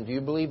ask him, do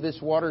you believe this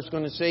water is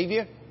going to save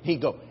you?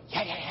 He'd go,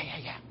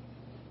 yeah.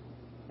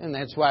 And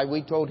that's why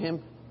we told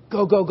him,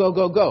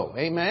 go.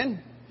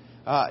 Amen?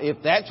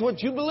 If that's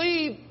what you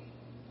believe,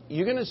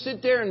 you're going to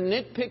sit there and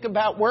nitpick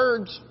about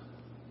words.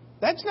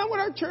 That's not what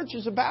our church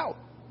is about.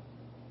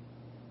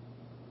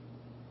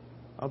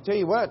 I'll tell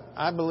you what,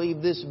 I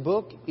believe this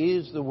book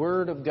is the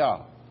Word of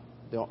God.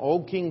 The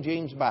Old King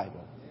James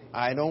Bible.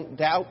 I don't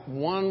doubt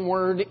one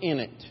word in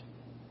it.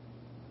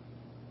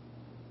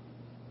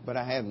 But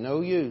I have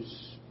no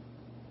use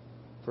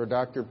for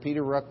Dr.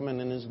 Peter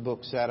Ruckman and his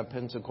books out of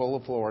Pensacola,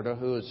 Florida,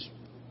 who is,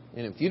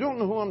 and if you don't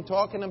know who I'm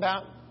talking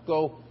about,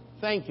 go,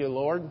 thank you,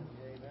 Lord.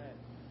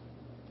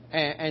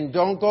 And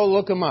don't go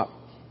look him up.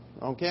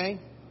 Okay?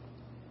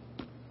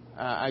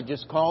 I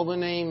just call the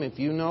name. If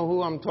you know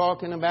who I'm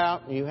talking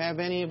about, and you have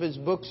any of his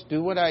books,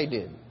 do what I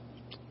did.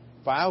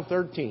 File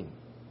 13.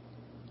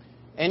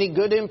 Any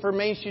good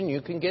information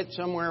you can get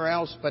somewhere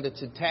else, but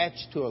it's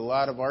attached to a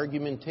lot of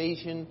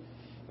argumentation.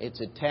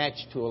 It's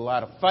attached to a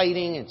lot of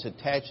fighting. It's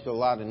attached to a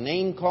lot of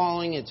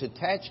name-calling. It's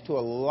attached to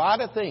a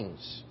lot of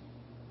things.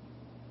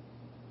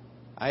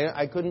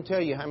 I couldn't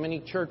tell you how many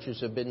churches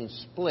have been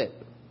split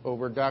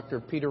over Dr.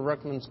 Peter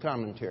Ruckman's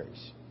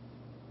commentaries.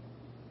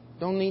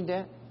 Don't need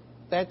that.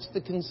 That's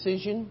the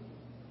concision.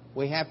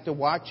 We have to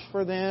watch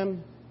for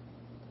them.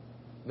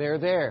 They're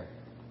there.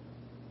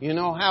 You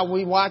know how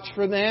we watch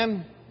for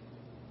them?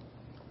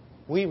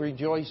 We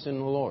rejoice in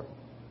the Lord.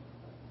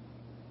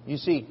 You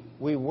see,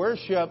 we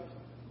worship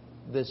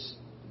this.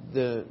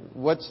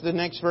 What's the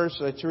next verse?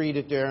 Let's read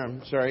it there.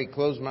 I'm sorry,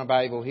 close my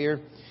Bible here.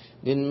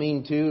 Didn't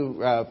mean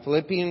to.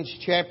 Philippians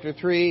chapter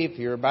 3, if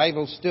your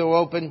Bible's still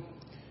open.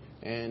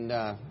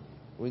 And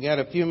we got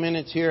a few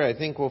minutes here. I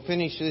think we'll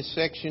finish this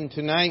section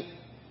tonight.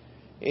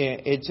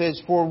 It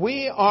says, for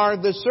we are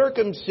the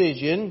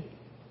circumcision.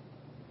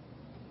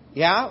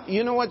 Yeah,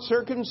 you know what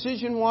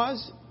circumcision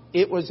was?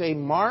 It was a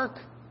mark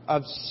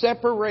of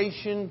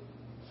separation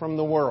from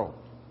the world.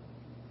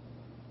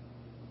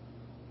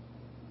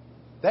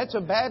 That's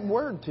a bad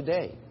word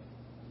today.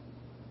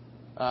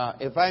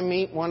 If I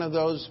meet one of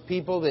those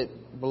people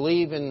that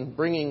believe in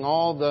bringing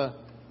all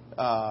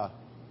the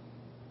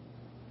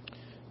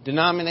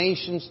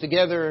denominations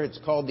together, it's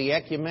called the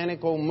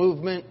ecumenical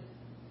movement.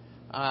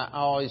 I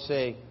always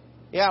say,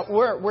 yeah,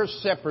 we're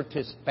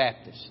separatist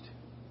Baptist.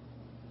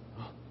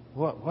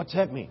 What's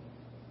that mean?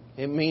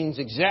 It means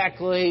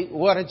exactly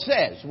what it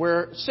says.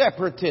 We're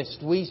separatist.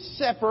 We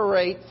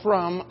separate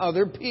from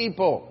other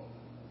people.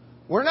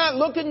 We're not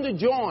looking to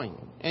join.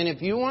 And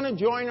if you want to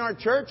join our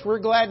church, we're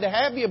glad to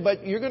have you,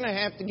 but you're going to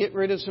have to get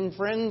rid of some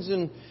friends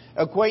and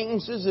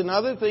acquaintances and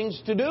other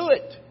things to do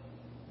it.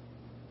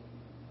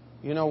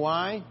 You know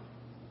why?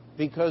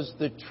 Because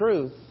the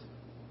truth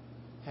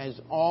has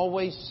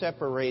always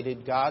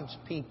separated God's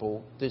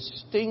people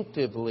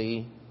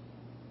distinctively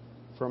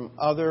from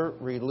other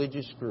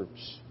religious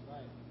groups.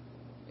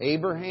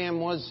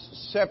 Abraham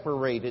was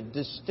separated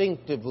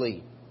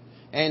distinctively,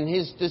 and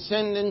his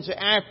descendants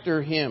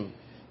after him.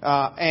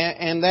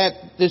 And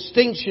that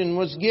distinction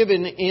was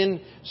given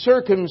in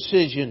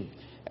circumcision.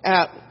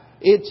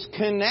 It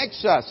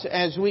connects us.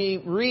 As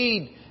we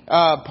read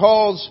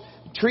Paul's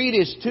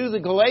treatise to the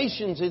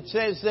Galatians, it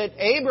says that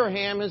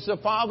Abraham is the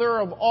father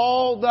of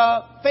all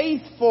the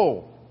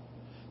faithful.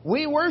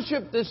 We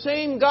worship the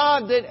same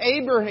God that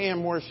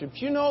Abraham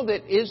worships. You know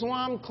that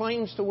Islam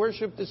claims to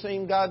worship the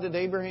same God that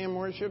Abraham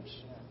worships?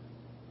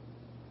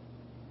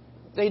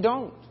 They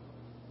don't.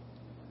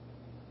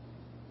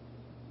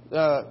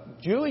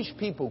 Jewish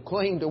people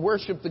claim to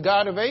worship the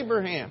God of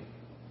Abraham.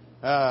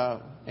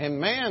 And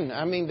man,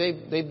 I mean,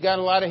 they've got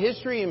a lot of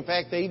history. In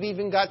fact, they've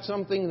even got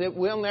something that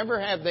we'll never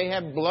have. They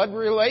have blood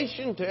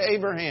relation to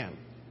Abraham.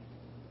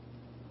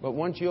 But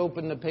once you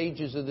open the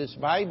pages of this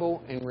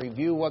Bible and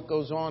review what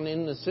goes on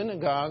in the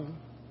synagogue,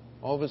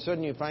 all of a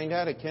sudden you find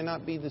out it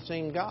cannot be the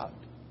same God.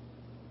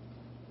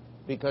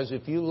 Because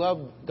if you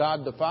love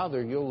God the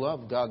Father, you'll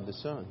love God the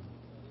Son.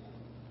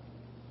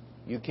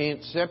 You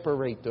can't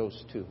separate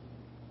those two.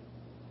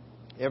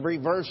 Every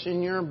verse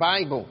in your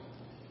Bible,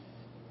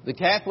 the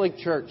Catholic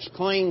Church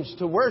claims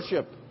to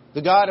worship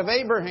the God of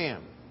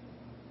Abraham.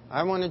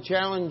 I want to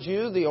challenge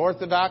you, the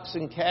Orthodox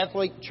and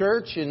Catholic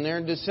Church and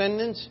their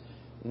descendants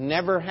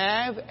never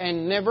have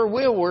and never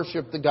will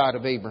worship the God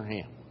of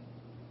Abraham.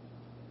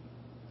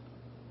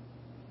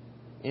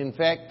 In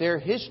fact, their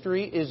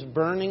history is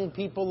burning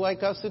people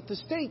like us at the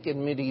stake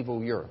in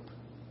medieval Europe.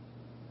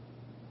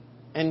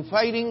 And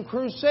fighting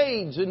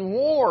crusades and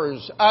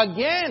wars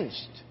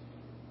against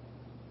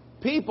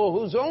people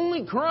whose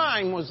only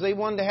crime was they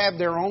wanted to have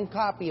their own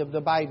copy of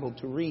the Bible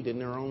to read in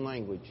their own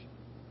language.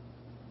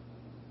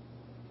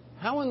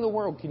 How in the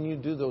world can you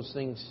do those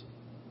things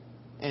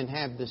and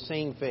have the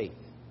same faith?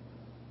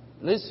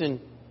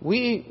 Listen,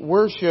 we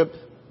worship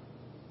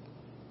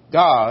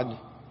God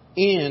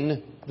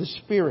in the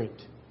Spirit.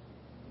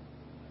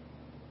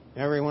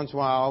 Every once in a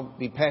while I'll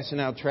be passing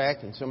out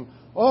tract and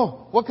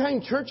what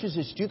kind of church is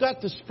this? Do you got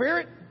the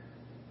Spirit?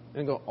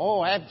 And go,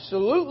 oh,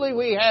 absolutely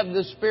we have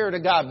the Spirit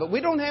of God, but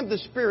we don't have the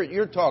Spirit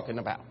you're talking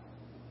about.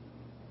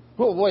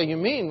 Well, what do you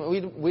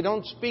mean? We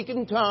don't speak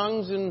in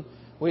tongues and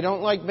we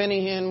don't like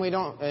Benny Hinn,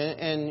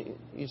 and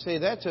you say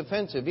that's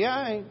offensive. Yeah,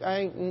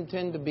 I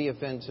intend to be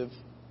offensive.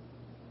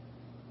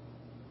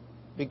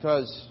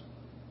 Because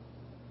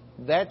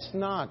that's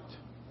not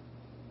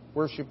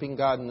worshiping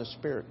God in the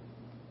Spirit.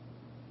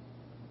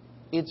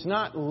 It's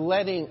not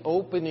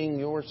opening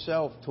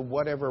yourself to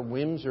whatever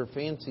whims or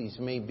fancies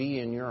may be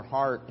in your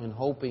heart and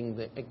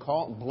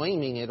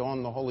blaming it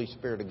on the Holy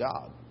Spirit of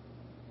God.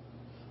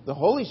 The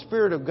Holy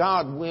Spirit of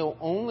God will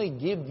only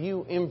give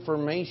you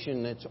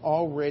information that's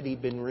already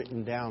been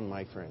written down,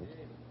 my friend.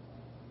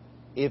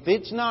 If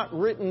it's not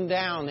written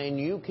down and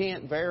you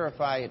can't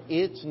verify it,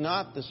 it's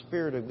not the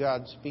Spirit of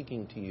God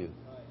speaking to you.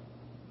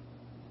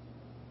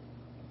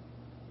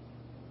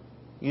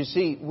 You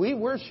see, we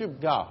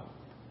worship God.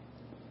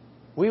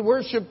 We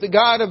worship the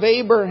God of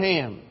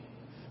Abraham.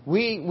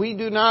 We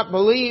do not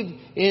believe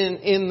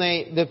in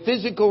the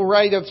physical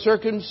rite of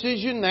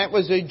circumcision. That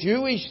was a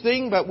Jewish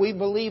thing, but we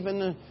believe in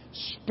the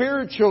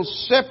spiritual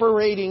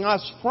separating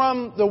us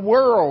from the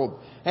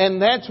world.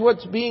 And that's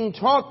what's being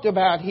talked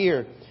about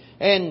here.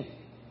 And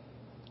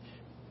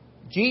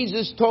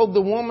Jesus told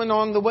the woman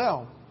on the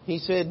well, He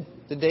said,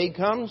 the day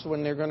comes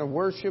when they're going to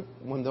worship,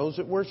 when those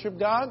that worship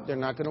God, they're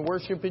not going to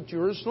worship at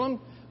Jerusalem.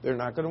 They're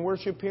not going to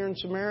worship here in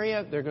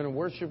Samaria. They're going to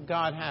worship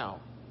God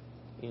how?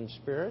 In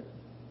spirit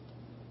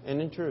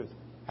and in truth.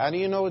 How do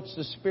you know it's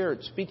the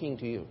Spirit speaking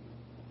to you?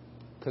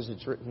 Because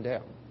it's written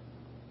down.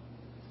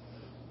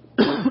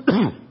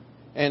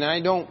 And I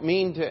don't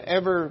mean to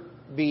ever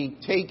be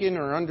taken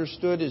or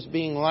understood as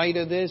being light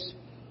of this.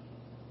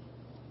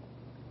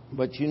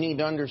 But you need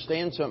to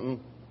understand something.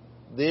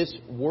 This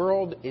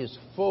world is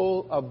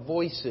full of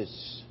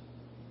voices.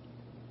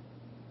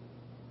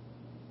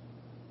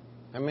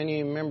 How many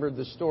of you remember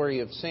the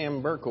story of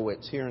Sam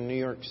Berkowitz here in New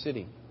York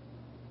City?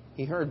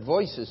 He heard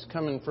voices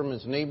coming from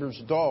his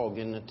neighbor's dog,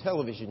 and the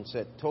television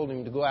set told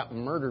him to go out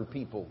and murder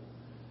people.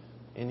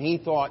 And he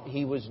thought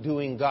he was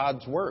doing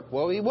God's work.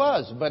 Well, he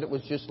was, but it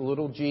was just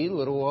little g,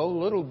 little o,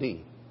 little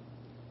d.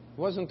 It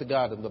wasn't the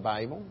God of the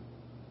Bible.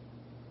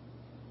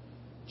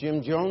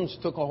 Jim Jones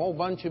took a whole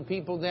bunch of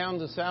people down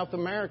to South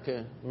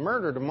America,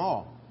 murdered them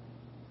all.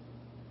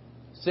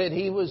 Said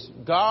he was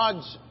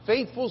God's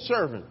faithful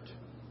servant.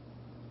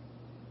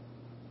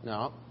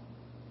 No.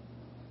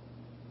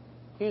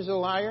 He's a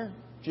liar.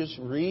 Just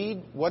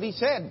read what he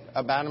said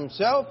about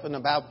himself and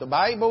about the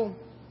Bible.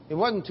 It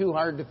wasn't too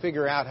hard to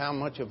figure out how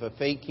much of a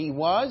fake he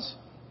was.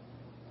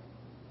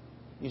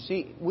 You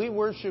see, we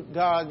worship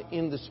God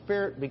in the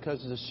Spirit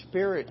because the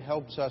Spirit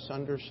helps us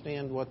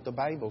understand what the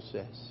Bible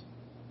says.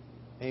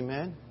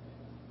 Amen?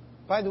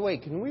 By the way,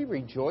 can we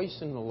rejoice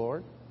in the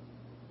Lord?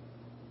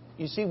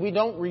 You see, we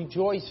don't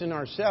rejoice in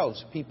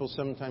ourselves. People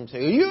sometimes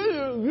say,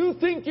 you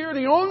think you're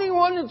the only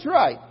one that's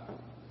right. I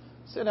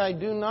said, I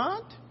do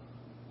not.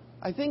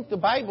 I think the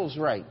Bible's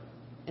right.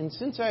 And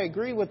since I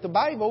agree with the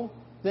Bible,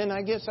 then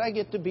I guess I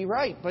get to be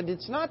right. But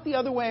it's not the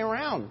other way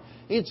around.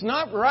 It's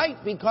not right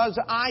because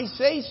I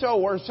say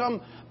so or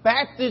some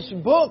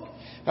Baptist book.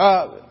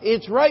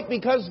 It's right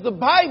because the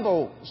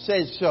Bible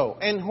says so.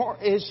 And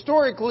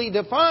historically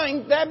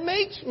defined, that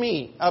makes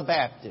me a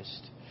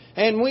Baptist.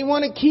 And we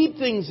want to keep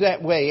things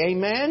that way.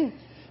 Amen?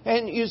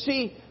 And you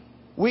see,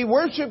 we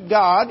worship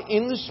God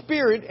in the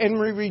Spirit and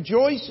we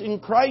rejoice in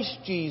Christ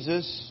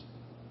Jesus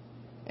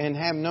and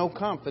have no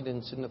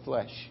confidence in the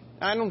flesh.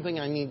 I don't think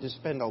I need to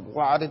spend a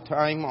lot of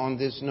time on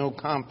this no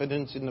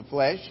confidence in the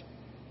flesh.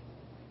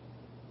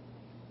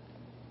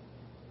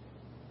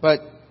 But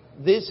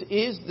this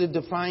is the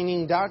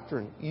defining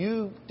doctrine.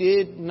 You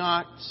did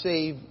not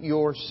save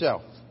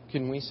yourself.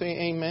 Can we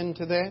say amen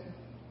to that?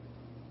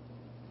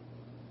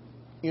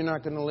 You're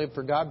not going to live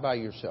for God by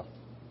yourself.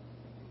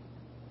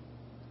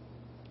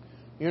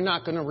 You're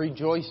not going to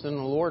rejoice in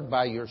the Lord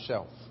by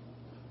yourself.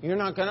 You're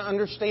not going to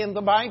understand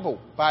the Bible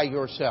by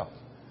yourself.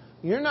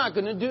 You're not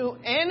going to do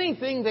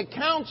anything that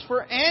counts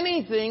for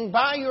anything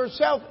by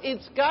yourself.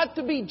 It's got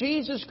to be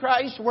Jesus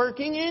Christ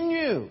working in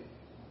you.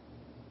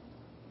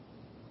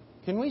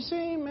 Can we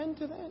say amen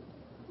to that?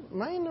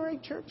 Am I in the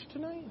right church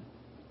tonight?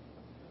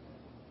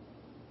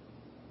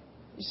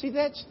 You see,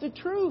 that's the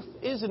truth,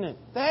 isn't it?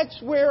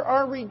 That's where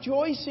our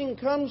rejoicing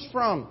comes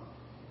from.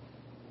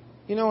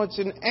 You know, it's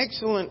an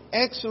excellent,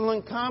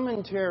 excellent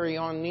commentary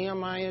on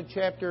Nehemiah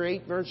chapter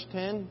 8, verse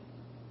 10.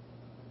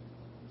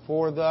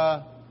 For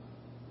the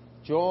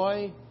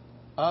joy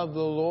of the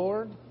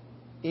Lord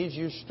is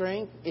your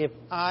strength. If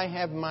I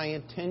have my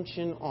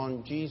attention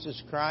on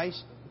Jesus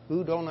Christ,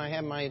 who don't I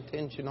have my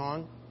attention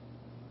on?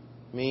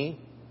 Me.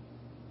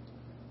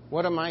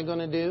 What am I going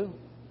to do?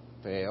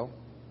 Fail.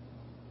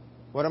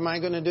 What am I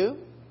going to do?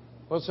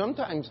 Well,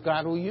 sometimes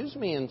God will use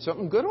me and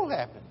something good will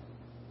happen.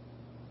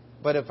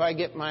 But if I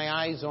get my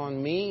eyes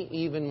on me,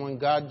 even when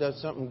God does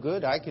something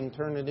good, I can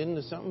turn it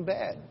into something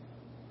bad.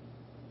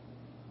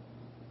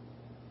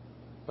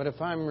 But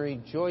if I'm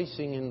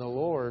rejoicing in the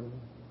Lord,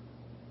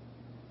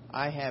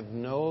 I have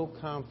no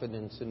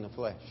confidence in the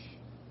flesh.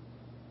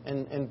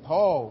 And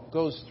Paul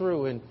goes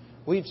through, and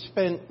we've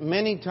spent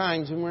many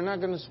times, and we're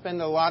not going to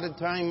spend a lot of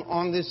time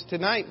on this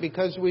tonight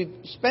because we've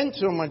spent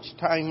so much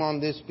time on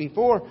this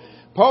before.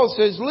 Paul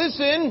says,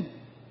 listen,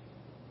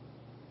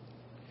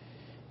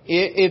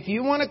 if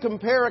you want to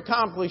compare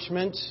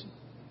accomplishments,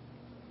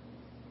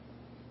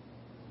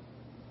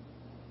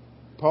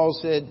 Paul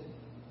said,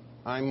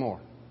 I'm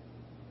more.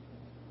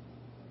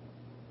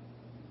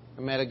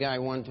 I met a guy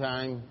one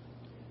time.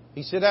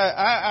 He said,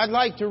 I'd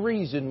like to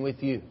reason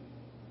with you.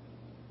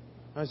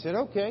 I said,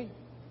 okay.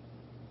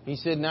 He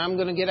said, now I'm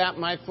going to get out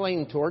my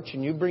flame torch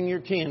and you bring your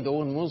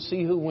candle and we'll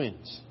see who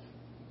wins.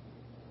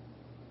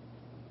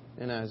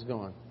 And I was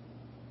going,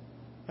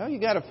 well, you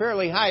got a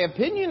fairly high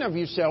opinion of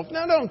yourself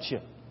now, don't you?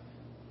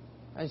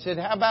 I said,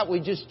 how about we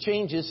just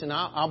change this and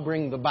I'll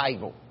bring the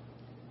Bible.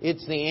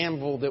 It's the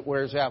anvil that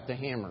wears out the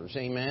hammers.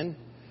 Amen?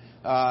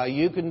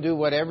 You can do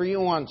whatever you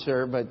want,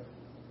 sir, but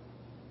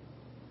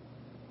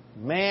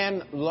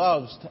man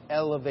loves to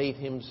elevate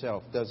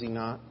himself, does he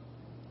not?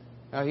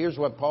 Now here's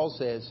what Paul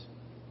says.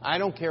 I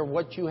don't care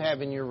what you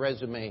have in your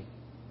resume.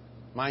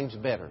 Mine's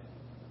better.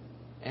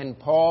 And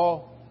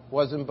Paul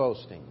wasn't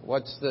boasting.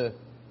 What's the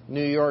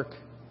New York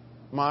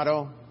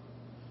motto?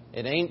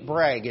 It ain't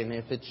bragging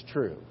if it's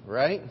true,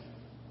 right?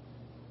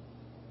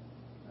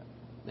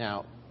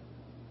 Now,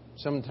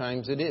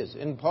 sometimes it is.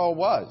 And Paul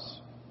was.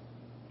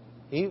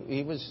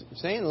 He was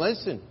saying,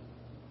 listen,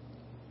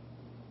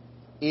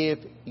 if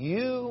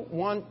you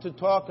want to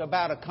talk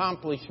about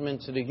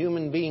accomplishments that a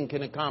human being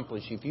can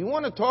accomplish, if you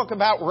want to talk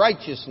about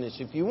righteousness,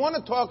 if you want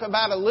to talk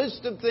about a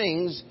list of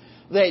things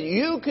that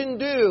you can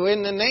do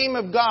in the name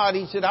of God,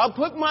 he said, I'll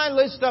put my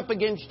list up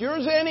against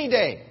yours any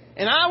day,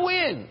 and I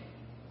win.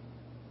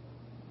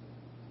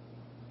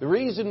 The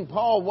reason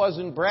Paul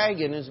wasn't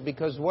bragging is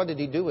because what did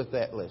he do with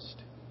that list?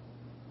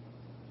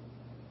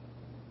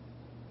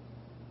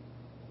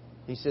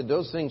 He said,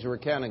 those things were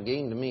counted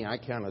gain to me. I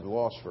counted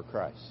loss for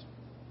Christ.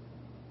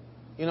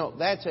 You know,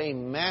 that's a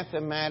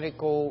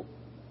mathematical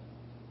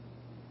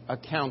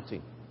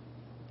accounting.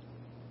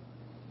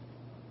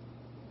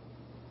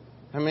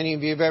 How many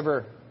of you have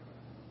ever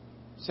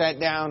sat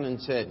down and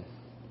said,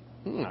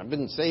 I've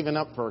been saving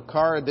up for a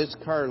car. This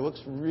car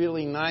looks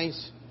really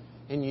nice.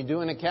 And you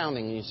do an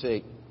accounting and you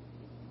say,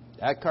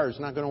 that car's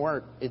not going to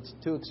work. It's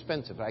too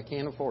expensive. I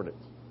can't afford it.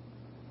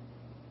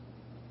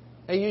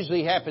 That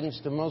usually happens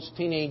to most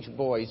teenage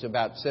boys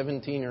about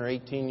 17 or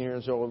 18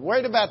 years old.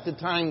 Right about the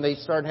time they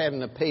start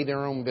having to pay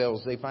their own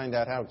bills, they find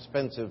out how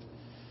expensive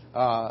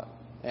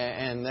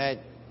and that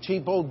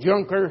cheap old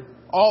junker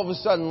all of a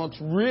sudden looks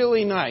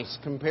really nice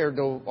compared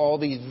to all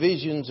these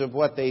visions of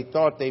what they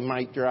thought they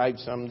might drive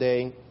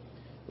someday.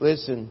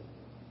 Listen,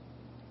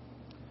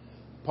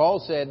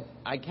 Paul said,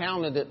 I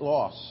counted it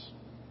loss.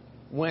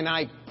 When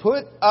I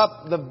put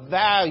up the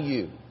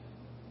value,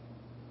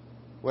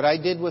 what I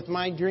did with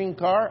my dream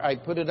car, I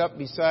put it up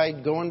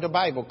beside going to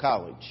Bible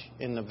college.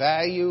 And the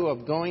value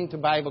of going to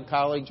Bible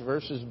college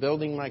versus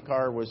building my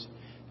car was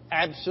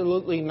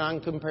absolutely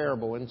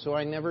non-comparable. And so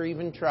I never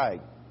even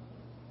tried.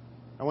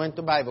 I went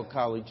to Bible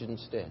college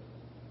instead.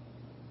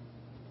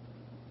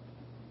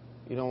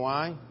 You know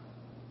why?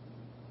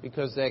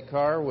 Because that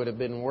car would have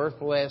been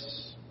worth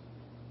less,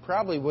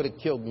 probably would have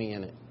killed me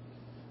in it.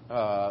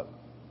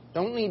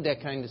 Don't need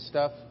that kind of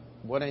stuff.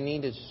 What I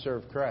need is to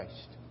serve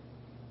Christ.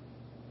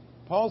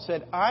 Paul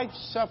said, I've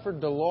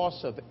suffered the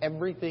loss of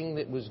everything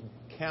that was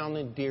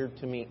counted dear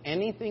to me.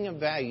 Anything of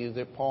value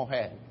that Paul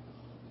had.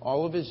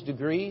 All of his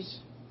degrees,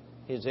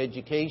 his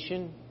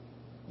education,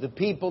 the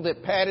people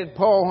that patted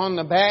Paul on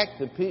the back,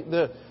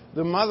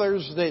 the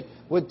mothers that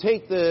would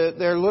take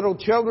their little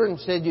children and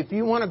said, if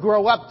you want to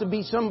grow up to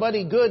be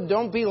somebody good,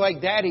 don't be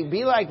like Daddy.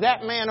 Be like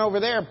that man over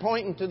there,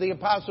 pointing to the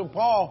Apostle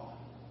Paul.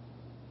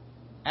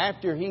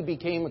 After he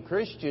became a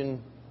Christian,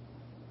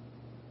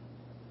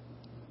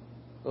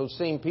 those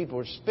same people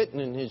were spitting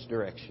in his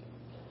direction.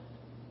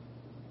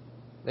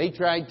 They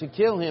tried to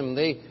kill him.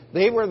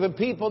 They were the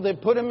people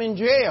that put him in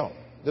jail.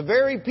 the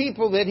very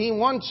people that He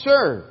once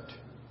served.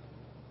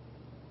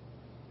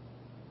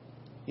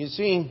 You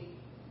see,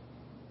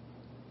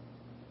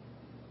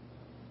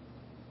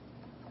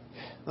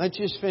 let's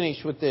just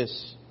finish with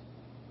this.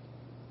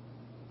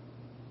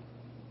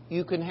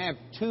 You can have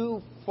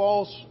two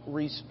false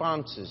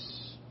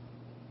responses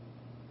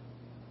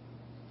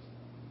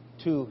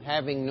to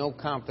having no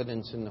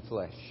confidence in the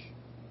flesh.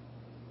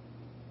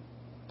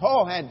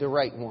 Paul had the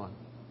right one.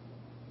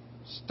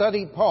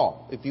 Study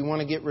Paul if you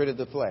want to get rid of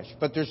the flesh.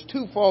 But there's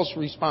two false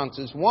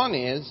responses. One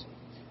is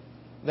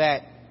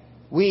that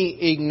we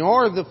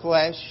ignore the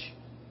flesh,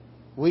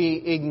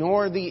 we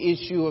ignore the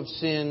issue of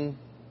sin,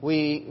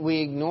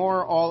 we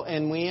ignore all,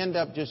 and we end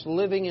up just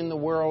living in the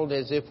world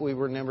as if we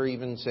were never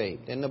even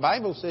saved. And the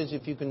Bible says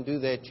if you can do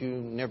that, you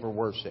never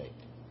were saved.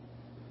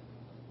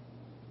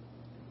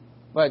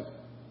 But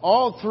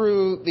all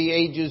through the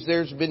ages,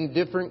 there's been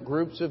different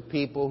groups of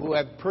people who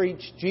have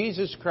preached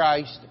Jesus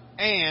Christ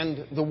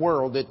and the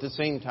world at the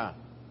same time.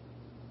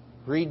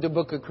 Read the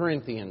book of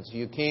Corinthians.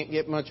 You can't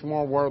get much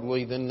more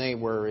worldly than they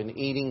were in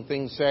eating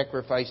things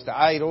sacrificed to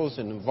idols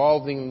and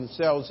involving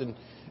themselves in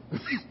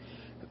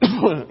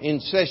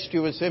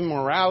incestuous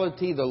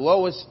immorality, the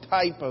lowest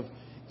type of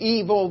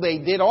evil. They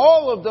did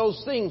all of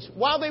those things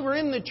while they were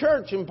in the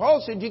church. And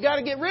Paul said, you got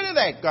to get rid of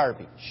that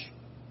garbage.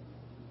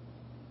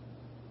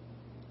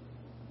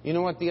 You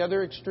know what the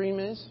other extreme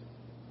is?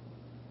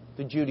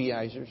 The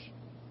Judaizers,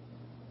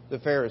 the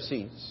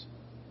Pharisees.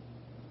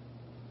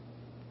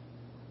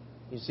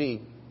 You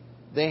see,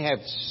 they have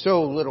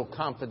so little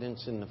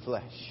confidence in the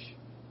flesh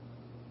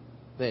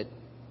that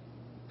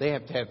they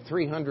have to have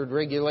 300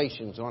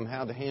 regulations on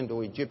how to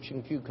handle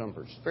Egyptian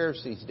cucumbers.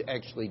 Pharisees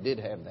actually did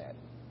have that.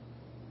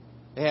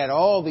 They had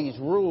all these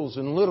rules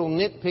and little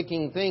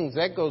nitpicking things.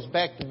 That goes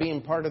back to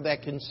being part of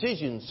that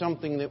concision,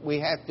 something that we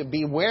have to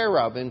be aware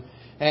of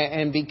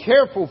and be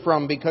careful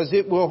from, because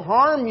it will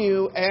harm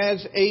you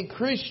as a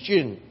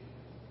Christian.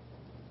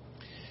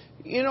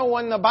 You know,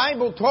 when the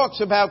Bible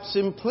talks about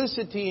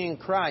simplicity in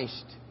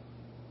Christ,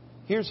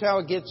 here's how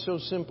it gets so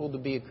simple to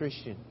be a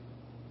Christian.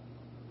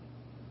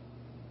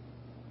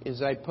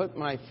 Is I put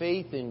my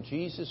faith in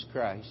Jesus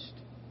Christ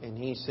and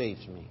He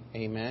saves me.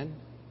 Amen?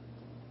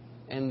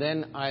 And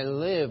then I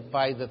live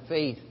by the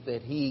faith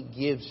that He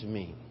gives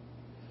me.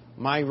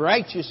 My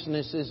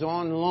righteousness is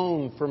on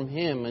loan from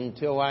Him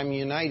until I'm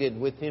united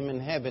with Him in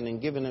heaven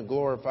and given a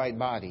glorified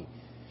body.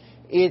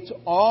 It's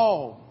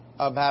all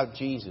about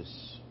Jesus.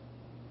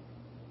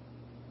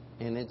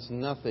 And it's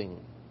nothing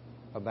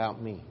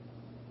about me.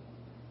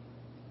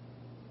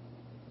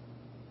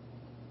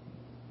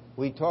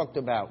 We talked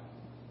about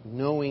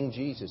knowing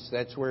Jesus.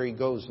 That's where He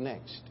goes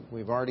next.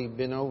 We've already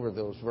been over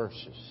those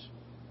verses.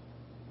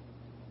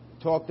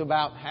 Talked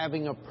about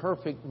having a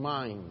perfect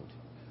mind.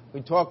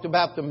 We talked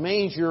about the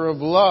measure of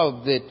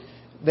love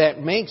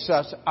that makes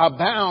us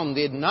abound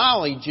in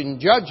knowledge and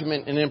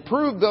judgment and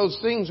improve those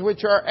things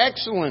which are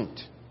excellent.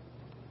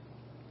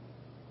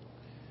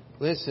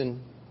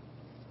 Listen,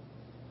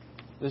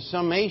 the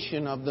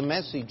summation of the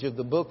message of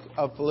the book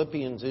of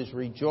Philippians is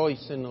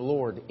rejoice in the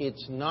Lord.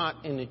 It's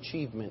not an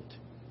achievement.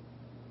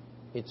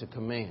 It's a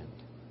command.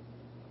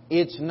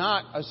 It's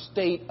not a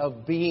state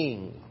of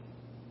being.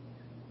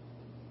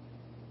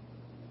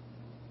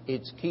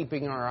 It's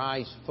keeping our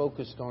eyes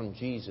focused on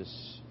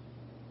Jesus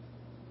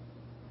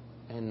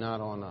and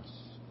not on us.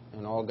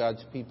 And all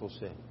God's people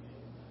say,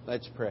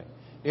 let's pray.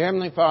 Dear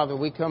Heavenly Father,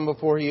 we come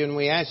before You and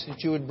we ask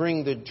that You would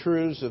bring the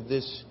truths of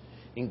this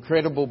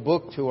incredible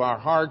book to our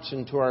hearts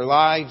and to our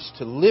lives,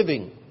 to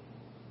living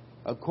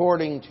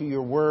according to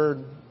Your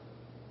Word.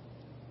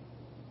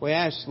 We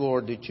ask,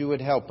 Lord, that You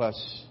would help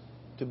us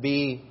to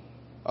be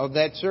of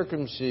that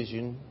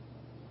circumcision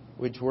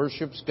which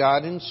worships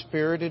God in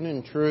spirit and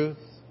in truth,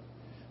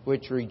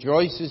 which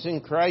rejoices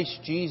in Christ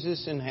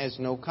Jesus and has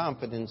no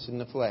confidence in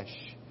the flesh.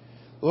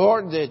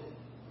 Lord, that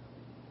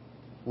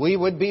we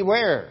would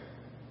beware.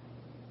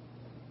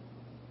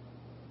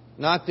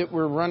 Not that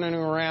we're running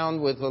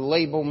around with a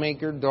label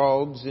maker,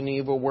 dogs, and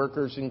evil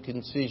workers and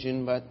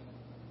concision, but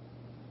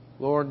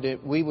Lord,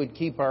 that we would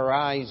keep our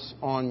eyes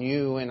on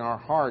You and our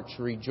hearts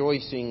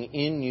rejoicing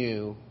in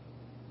You,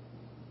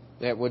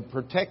 that would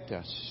protect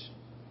us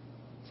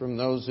from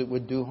those that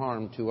would do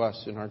harm to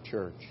us in our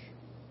church.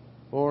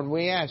 Lord,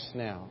 we ask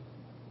now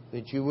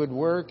that You would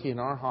work in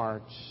our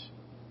hearts,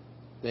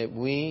 that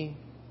we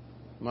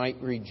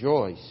might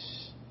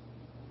rejoice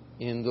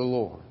in the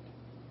Lord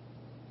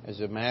as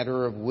a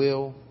matter of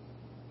will,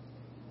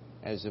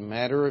 as a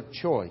matter of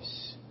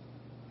choice,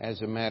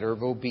 as a matter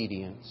of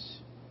obedience.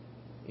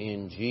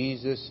 In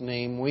Jesus'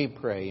 name we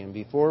pray. And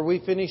before we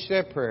finish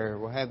that prayer,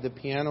 we'll have the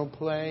piano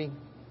play.